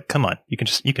 Like I feel like, come on, you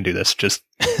can do this. Just,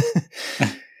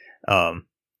 and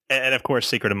of course,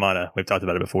 Secret of Mana, we've talked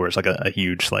about it before. It's like a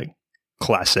huge, like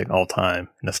classic all time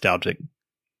nostalgic,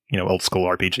 old school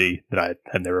RPG that I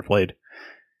have never played.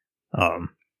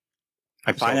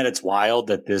 I find that it's wild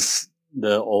that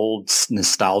the old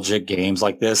nostalgic games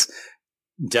like this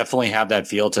definitely have that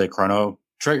feel to Chrono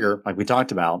Trigger, like we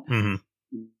talked about. Mm-hmm.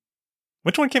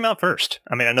 Which one came out first?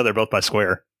 I mean, I know they're both by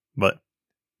Square, but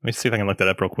let me see if I can look that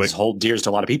up real quick. This hold dears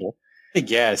to a lot of people. I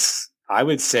guess I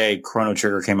would say Chrono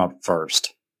Trigger came out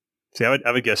first. See,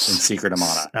 I would guess in Secret of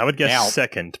Mana. I would guess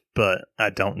second, but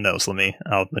I don't know. So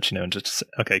I'll let you know in just a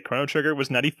second. Okay, Chrono Trigger was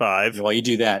 95. While you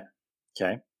do that,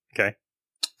 okay.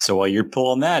 So while you're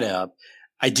pulling that up,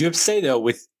 I do have to say though,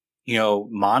 with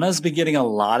Mana's been getting a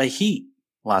lot of heat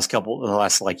the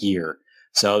last like year.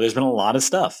 So there's been a lot of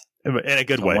stuff in a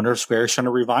good way. I wonder if Square's trying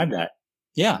to revive that.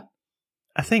 Yeah,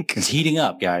 I think it's heating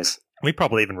up, guys. We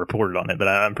probably even reported on it, but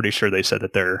I'm pretty sure they said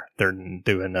that they're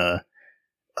doing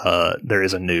there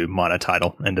is a new Mana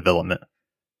title in development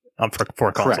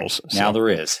for consoles. So. Now there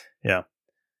is. Yeah.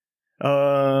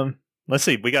 Let's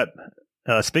see. We got.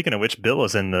 Speaking of which, Bill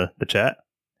is in the chat.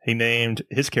 He named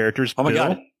his characters Bill,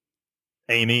 God.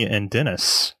 Amy, and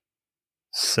Dennis.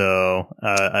 So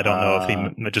I don't know if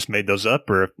he just made those up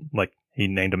or if like he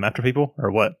named them after people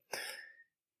or what.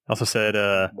 Also said,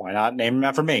 why not name them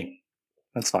after me?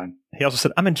 That's fine. He also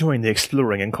said, I'm enjoying the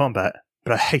exploring and combat,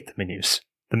 but I hate the menus.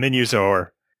 The menus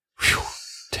are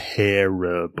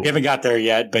terrible. We haven't got there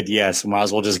yet, but yes, might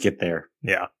as well just get there.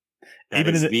 Yeah. That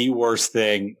is the worst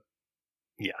thing.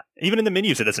 Yeah. Even in the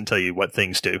menus, it doesn't tell you what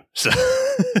things do. So,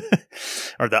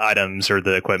 or the items or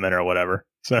the equipment or whatever.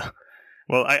 So,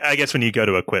 well, I guess when you go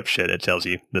to equip shit, it tells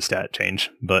you the stat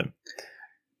change. But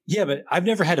yeah, but I've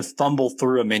never had to fumble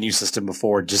through a menu system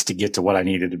before just to get to what I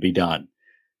needed to be done.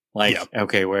 Like,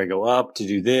 okay, where I go up to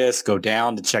do this, go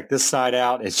down to check this side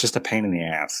out. It's just a pain in the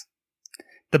ass.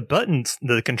 The buttons,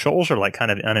 the controls are like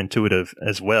kind of unintuitive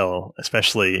as well,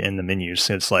 especially in the menus.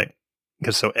 It's like,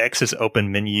 because so X is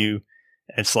open menu.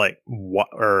 It's like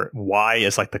Y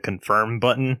is like the confirm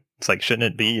button. It's like,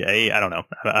 shouldn't it be A? I don't know.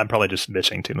 I'm probably just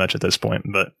bitching too much at this point,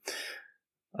 but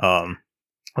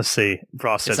Let's see.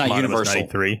 Frost says not Mana was universal.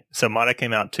 93. So Mana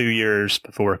came out 2 years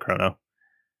before Chrono.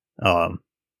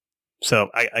 So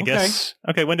I guess,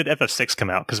 okay, when did FF6 come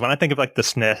out? Because when I think of like the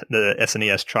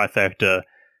SNES trifecta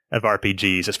of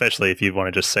RPGs, especially if you want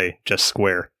to just say just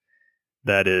Square,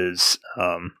 that is,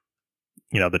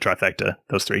 the trifecta,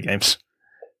 those 3 games.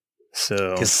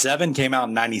 So Because 7 came out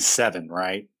in 97,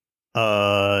 right?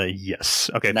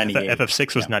 yes. Okay, 98.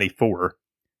 FF6 was 94.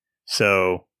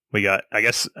 So we got, I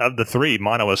guess, of the 3,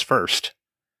 Mana was first.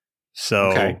 So,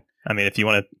 Okay. I mean, if you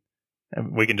want to,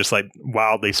 we can just like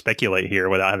wildly speculate here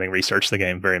without having researched the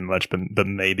game very much, but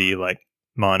maybe like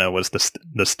Mana was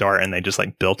the start and they just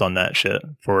like built on that shit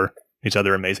for these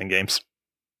other amazing games.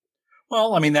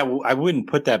 Well, I mean, I wouldn't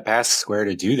put that past Square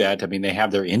to do that. I mean, they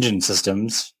have their engine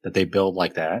systems that they build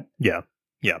like that. Yeah.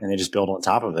 And they just build on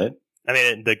top of it. I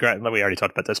mean, we already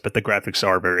talked about this, but the graphics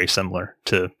are very similar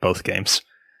to both games.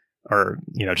 Or,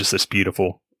 just this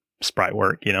beautiful sprite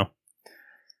work,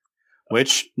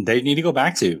 Which they need to go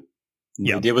back to.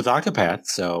 Yeah. They did with Octopath,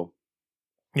 so.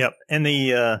 Yep. And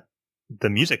the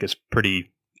music is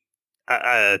pretty,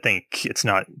 I think it's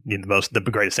not the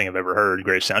greatest thing I've ever heard,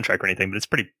 greatest soundtrack or anything, but it's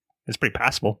pretty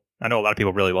passable. I know a lot of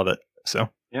people really love it, so.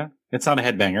 Yeah. It's not a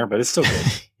headbanger, but it's still good.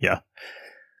 Yeah.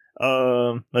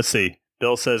 Let's see.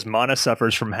 Bill says Mana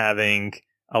suffers from having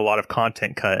a lot of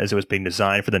content cut as it was being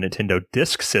designed for the Nintendo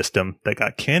Disk System that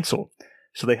got canceled.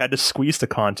 So they had to squeeze the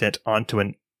content onto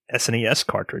an SNES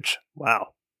cartridge. Wow.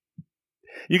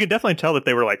 You can definitely tell that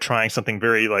they were like trying something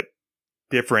very like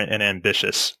different and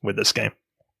ambitious with this game.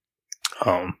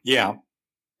 Yeah.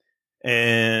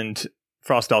 And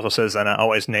Frost also says, and I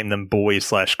always name them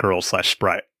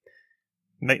boy/girl/sprite.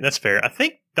 That's fair. I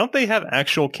think, don't they have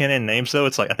actual canon names though?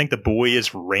 It's like, I think the boy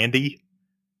is Randy,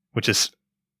 which is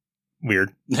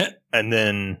weird. And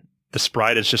then the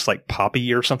sprite is just like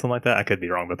Poppy or something like that. I could be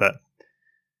wrong about that.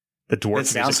 The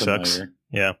dwarf music sucks. Familiar.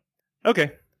 Yeah.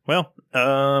 Okay. Well,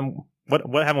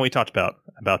 what haven't we talked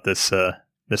about this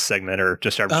this segment or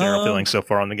just our general feelings so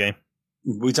far on the game?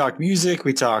 We talked music.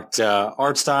 We talked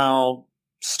art style,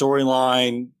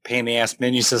 storyline, pain in the ass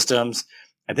menu systems.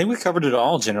 I think we covered it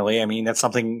all generally. I mean, that's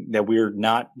something that we're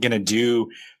not going to do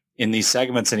in these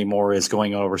segments anymore, is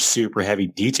going over super heavy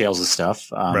details of stuff,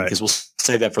 because we'll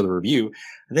save that for the review.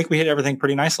 I think we hit everything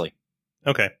pretty nicely.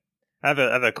 Okay. I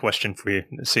have a question for you.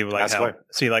 See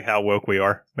how woke we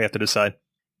are. We have to decide.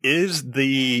 Is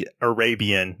the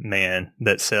Arabian man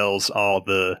that sells all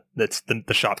that's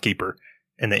the shopkeeper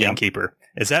and the innkeeper,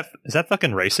 is that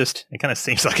fucking racist? It kind of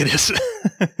seems like it is.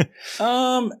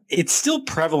 It's still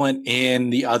prevalent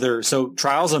in the other. So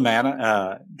Trials of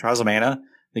Mana,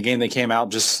 the game that came out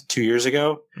just 2 years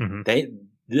ago, and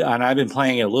I've been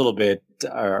playing it a little bit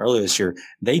earlier this year.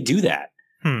 They do that.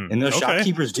 And those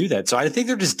shopkeepers do that. So I think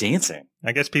they're just dancing.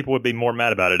 I guess people would be more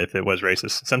mad about it if it was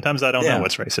racist. Sometimes I don't know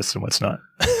what's racist and what's not.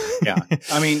 Yeah.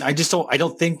 I mean, I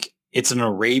don't think it's an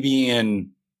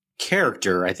Arabian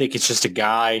character. I think it's just a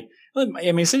guy.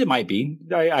 I mean, it might be.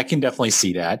 I can definitely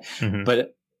see that.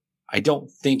 But I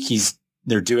don't think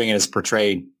they're doing it as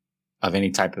portrayed of any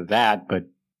type of that. But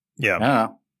yeah, I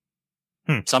don't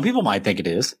know. Some people might think it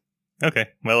is. Okay.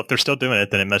 Well, if they're still doing it,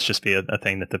 then it must just be a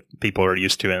thing that the people are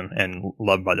used to and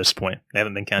love by this point. They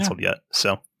haven't been canceled yet.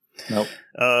 So, nope.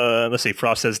 Let's see.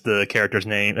 Frost says the character's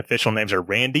official names are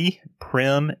Randy,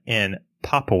 Prim, and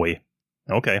Popoy.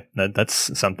 Okay.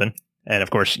 That's something. And of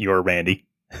course, you're Randy.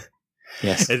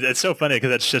 Yes. It's so funny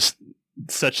because that's just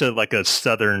such a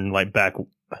southern back.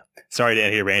 Sorry to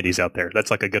any Randys out there. That's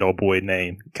like a good old boy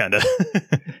name, kind of.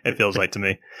 It feels like to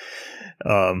me.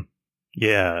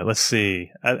 Yeah, let's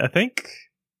see. I think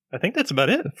that's about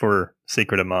it for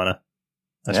Secret of Mana,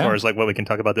 as far as what we can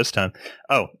talk about this time.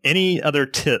 Oh, any other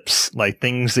tips,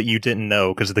 things that you didn't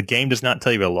know? Because the game does not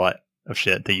tell you a lot of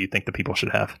shit that you think the people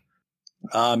should have.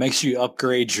 Makes you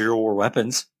upgrade your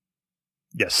weapons.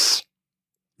 Yes.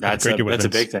 That's a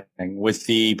big thing. With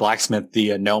the blacksmith,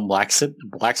 the gnome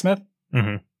blacksmith.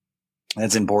 Mm-hmm.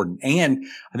 That's important. And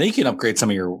I think you can upgrade some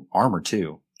of your armor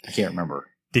too. I can't remember.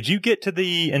 Did you get to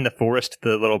in the forest,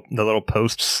 the little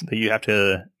posts that you have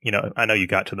to, I know you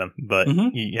got to them, but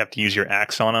you have to use your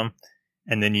axe on them.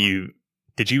 And then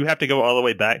did you have to go all the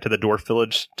way back to the dwarf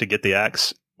village to get the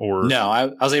axe? Or no, I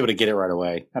was able to get it right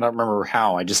away. I don't remember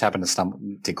how. I just happened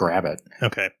to grab it.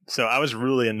 Okay. So I was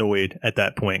really annoyed at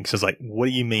that point because I was like, what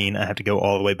do you mean I have to go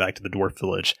all the way back to the dwarf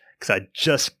village?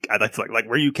 Because that's like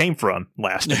where you came from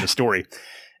last in the story.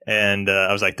 And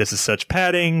I was like, this is such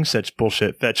padding, such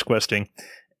bullshit fetch questing.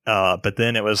 But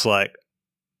then it was like,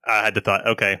 I had to thought,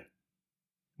 okay,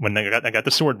 when I got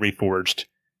the sword reforged,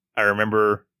 I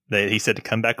remember that he said to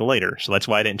come back later. So that's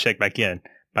why I didn't check back in.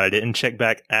 but I didn't check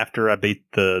back after I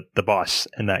beat the boss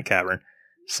in that cavern.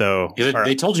 So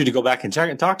They told you to go back and check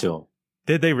and talk to him.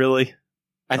 Did they really?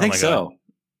 I think so.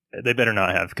 They better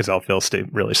not have, because I'll feel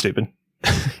really stupid.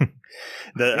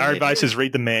 Our advice is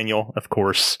read the manual, of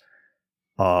course.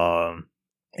 And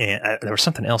there was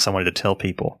something else I wanted to tell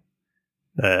people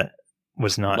that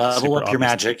was not level up obvious. your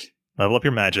magic. Level up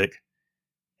your magic.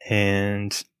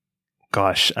 And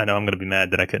gosh, I know I'm going to be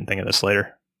mad that I couldn't think of this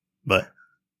later, but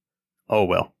oh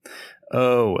well.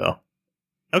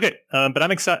 Okay, but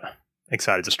I'm excited.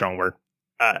 Excited is a strong word.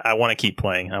 I want to keep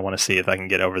playing. I want to see if I can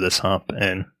get over this hump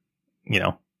and,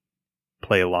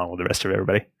 play along with the rest of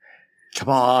everybody. Come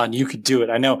on, you could do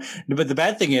it. I know. But the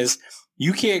bad thing is,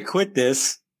 you can't quit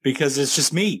this because it's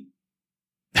just me.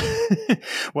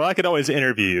 Well, I could always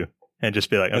interview you and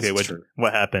just be like, okay,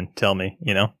 what happened? Tell me,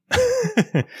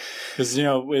 Because,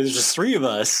 there's just three of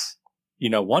us.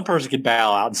 One person could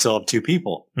bow out and still have two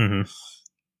people. Mm-hmm.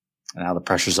 And now the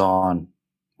pressure's on.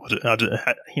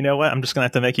 You know what? I'm just going to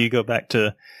have to make you go back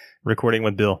to recording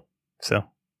with Bill. So.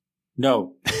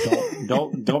 No,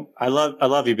 don't. I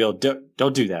love you, Bill.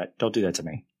 Don't do that. Don't do that to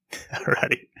me.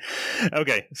 Alrighty.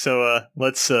 Okay, so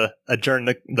let's adjourn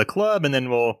the club, and then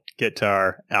we'll get to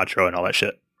our outro and all that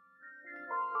shit.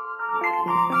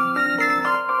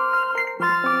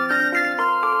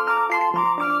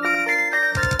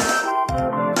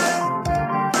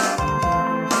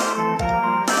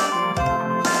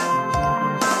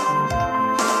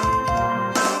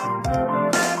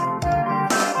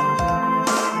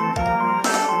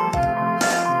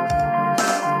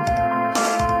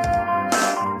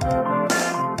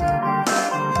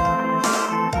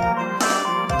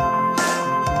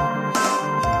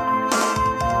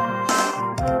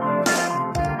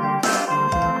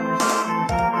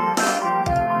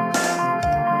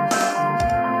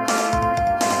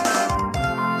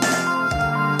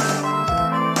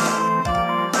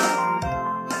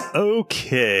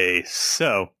 Okay,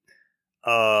 so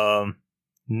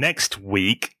next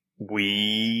week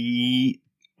we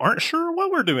aren't sure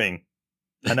what we're doing.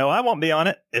 I know I won't be on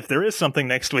it if there is something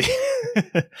next week.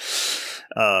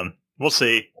 We'll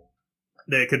see.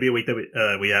 There could be a week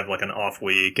that we have like an off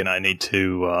week, and I need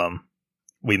to.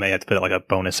 We may have to put like a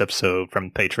bonus episode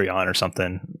from Patreon or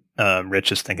something.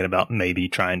 Rich is thinking about maybe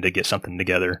trying to get something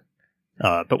together.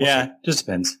 But we'll see. Just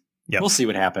depends. Yep. We'll see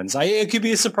what happens. It could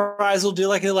be a surprise. We'll do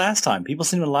like the last time. People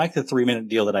seem to like the 3-minute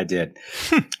deal that I did.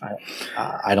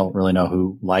 I don't really know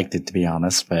who liked it, to be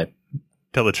honest, but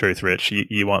tell the truth, Rich.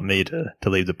 You want me to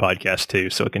leave the podcast too,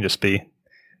 so it can just be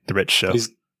the Rich show. Please,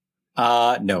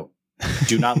 no,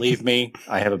 do not leave me.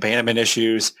 I have abandonment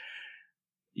issues.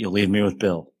 You'll leave me with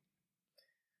Bill.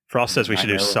 Frost says we should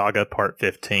do Saga Part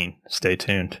 15. Stay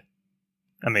tuned.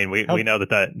 I mean, we know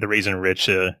that the reason Rich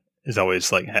is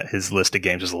always like his list of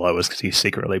games is low is because he's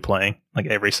secretly playing like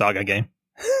every Saga game.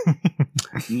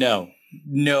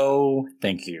 No,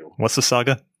 thank you. What's the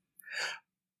Saga?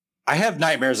 I have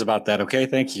nightmares about that. Okay,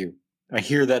 thank you. I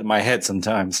hear that in my head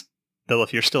sometimes. Bill,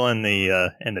 if you're still in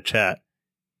the chat,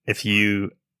 if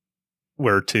you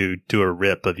were to do a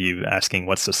rip of you asking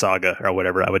what's the Saga or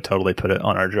whatever, I would totally put it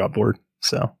on our job board.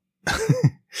 So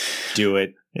do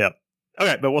it. Yep.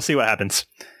 Okay, but we'll see what happens.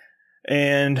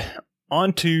 And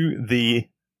on to the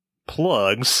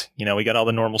plugs. We got all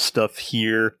the normal stuff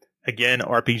here. Again,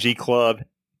 RPG Club.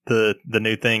 The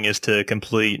new thing is to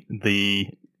complete the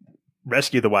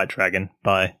Rescue the White Dragon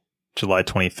by July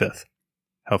 25th.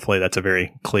 Hopefully that's a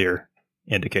very clear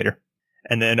indicator.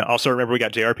 And then also remember we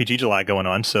got JRPG July going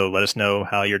on, so let us know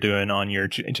how you're doing on your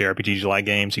JRPG July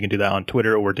games. You can do that on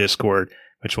Twitter or Discord,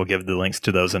 which we'll give the links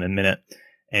to those in a minute.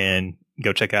 And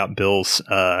go check out Bill's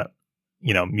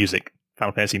music.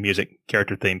 Final Fantasy music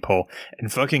character theme poll,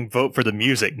 and fucking vote for the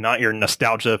music, not your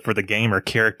nostalgia for the game or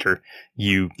character,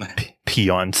 you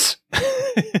peons.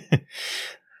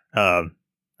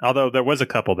 Although there was a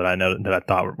couple that I know that I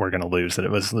thought were going to lose, that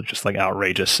it was just like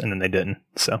outrageous, and then they didn't.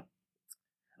 So,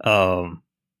 and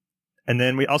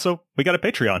then we got a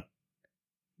Patreon.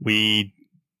 We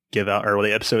give out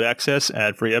early episode access,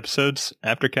 ad-free episodes,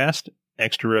 aftercast,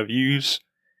 extra reviews.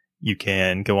 You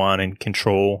can go on and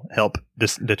help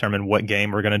determine what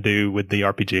game we're going to do with the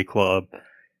RPG Club.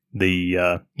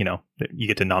 You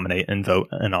get to nominate and vote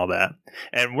and all that.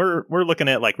 And we're looking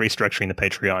at like restructuring the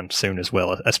Patreon soon as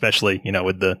well, especially,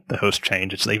 with the host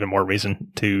change. It's even more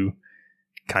reason to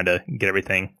kind of get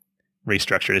everything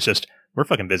restructured. It's just, we're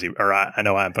fucking busy. Or I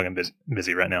know I'm fucking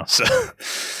busy right now. So,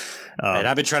 and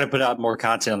I've been trying to put out more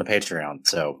content on the Patreon.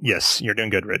 So yes, you're doing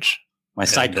good, Rich. My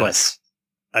side quests.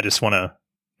 I just want to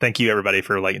thank you, everybody,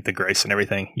 for like the grace and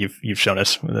everything you've shown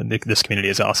us. This community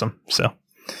is awesome. So,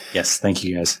 yes, thank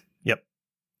you guys. Yep.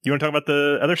 You want to talk about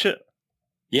the other shit?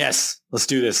 Yes, let's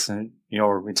do this. And,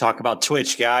 we talk about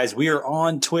Twitch, guys. We are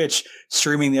on Twitch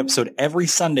streaming the episode every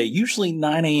Sunday, usually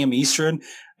 9 a.m. Eastern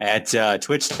at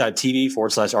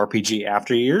twitch.tv/RPG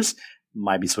After Years.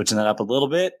 Might be switching that up a little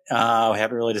bit. We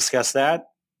haven't really discussed that,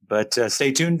 but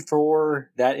stay tuned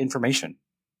for that information.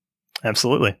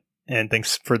 Absolutely. And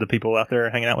thanks for the people out there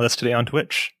hanging out with us today on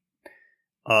Twitch.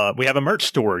 We have a merch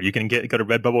store. You can go to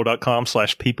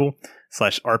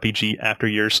redbubble.com/people/RPG After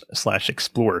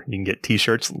Years/explore. You can get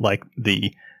t-shirts like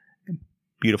the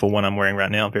beautiful one I'm wearing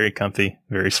right now. Very comfy,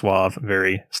 very suave,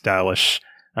 very stylish.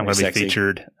 I'm going to be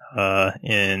featured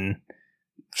in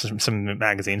some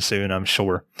magazines soon, I'm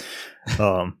sure.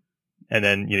 And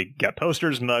then you got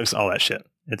posters, mugs, all that shit.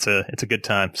 It's a good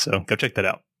time. So go check that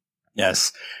out.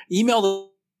 Yes. Email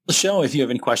the show if you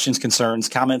have any questions, concerns,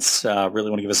 comments,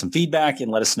 really want to give us some feedback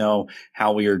and let us know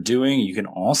how we are doing. You can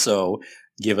also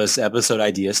give us episode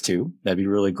ideas too. That'd be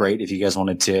really great if you guys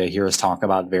wanted to hear us talk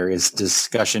about various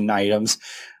discussion items.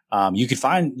 You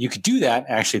could do that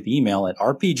actually at the email at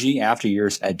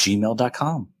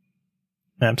rpgafteryears@gmail.com.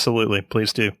 Absolutely.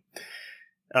 Please do.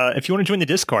 If you want to join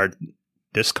the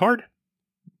Discord?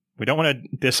 We don't want to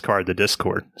discard the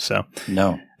Discord. So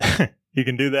no, you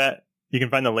can do that. You can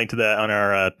find the link to that on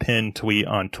our pinned tweet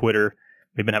on Twitter.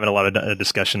 We've been having a lot of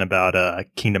discussion about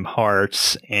Kingdom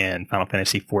Hearts and Final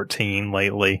Fantasy XIV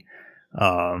lately.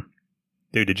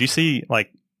 Dude, did you see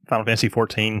Final Fantasy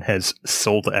XIV has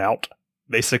sold out,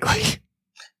 basically?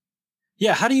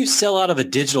 Yeah, how do you sell out of a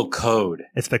digital code?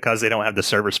 It's because they don't have the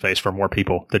server space for more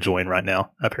people to join right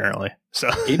now, apparently. So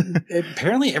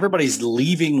apparently everybody's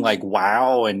leaving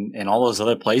WoW and all those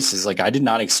other places. I did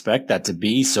not expect that to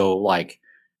be so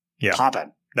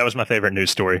popping. That was my favorite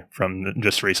news story from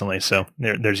just recently. So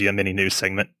there's a mini news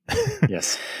segment.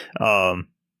 Yes. And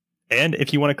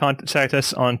if you want to contact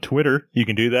us on Twitter, you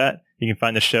can do that. You can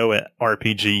find the show at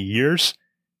RPG Years.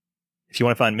 If you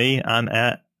want to find me, I'm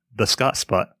at the Scott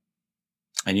Spot.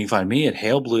 And you can find me at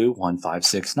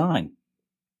HaleBlue1569.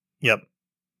 Yep.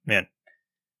 Man.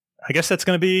 I guess that's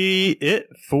going to be it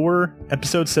for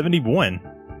episode 71.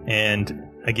 And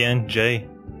again, Jay,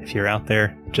 if you're out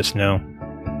there, just know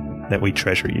that we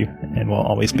treasure you and we'll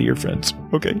always be your friends.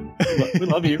 Okay. We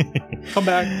love you. Come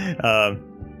back.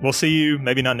 We'll see you.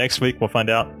 Maybe not next week. We'll find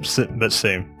out, but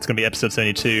soon. It's going to be episode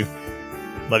 72.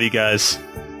 Love you guys.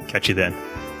 Catch you then.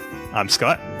 I'm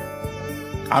Scott.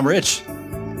 I'm Rich.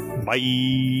 Bye.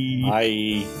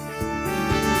 Bye.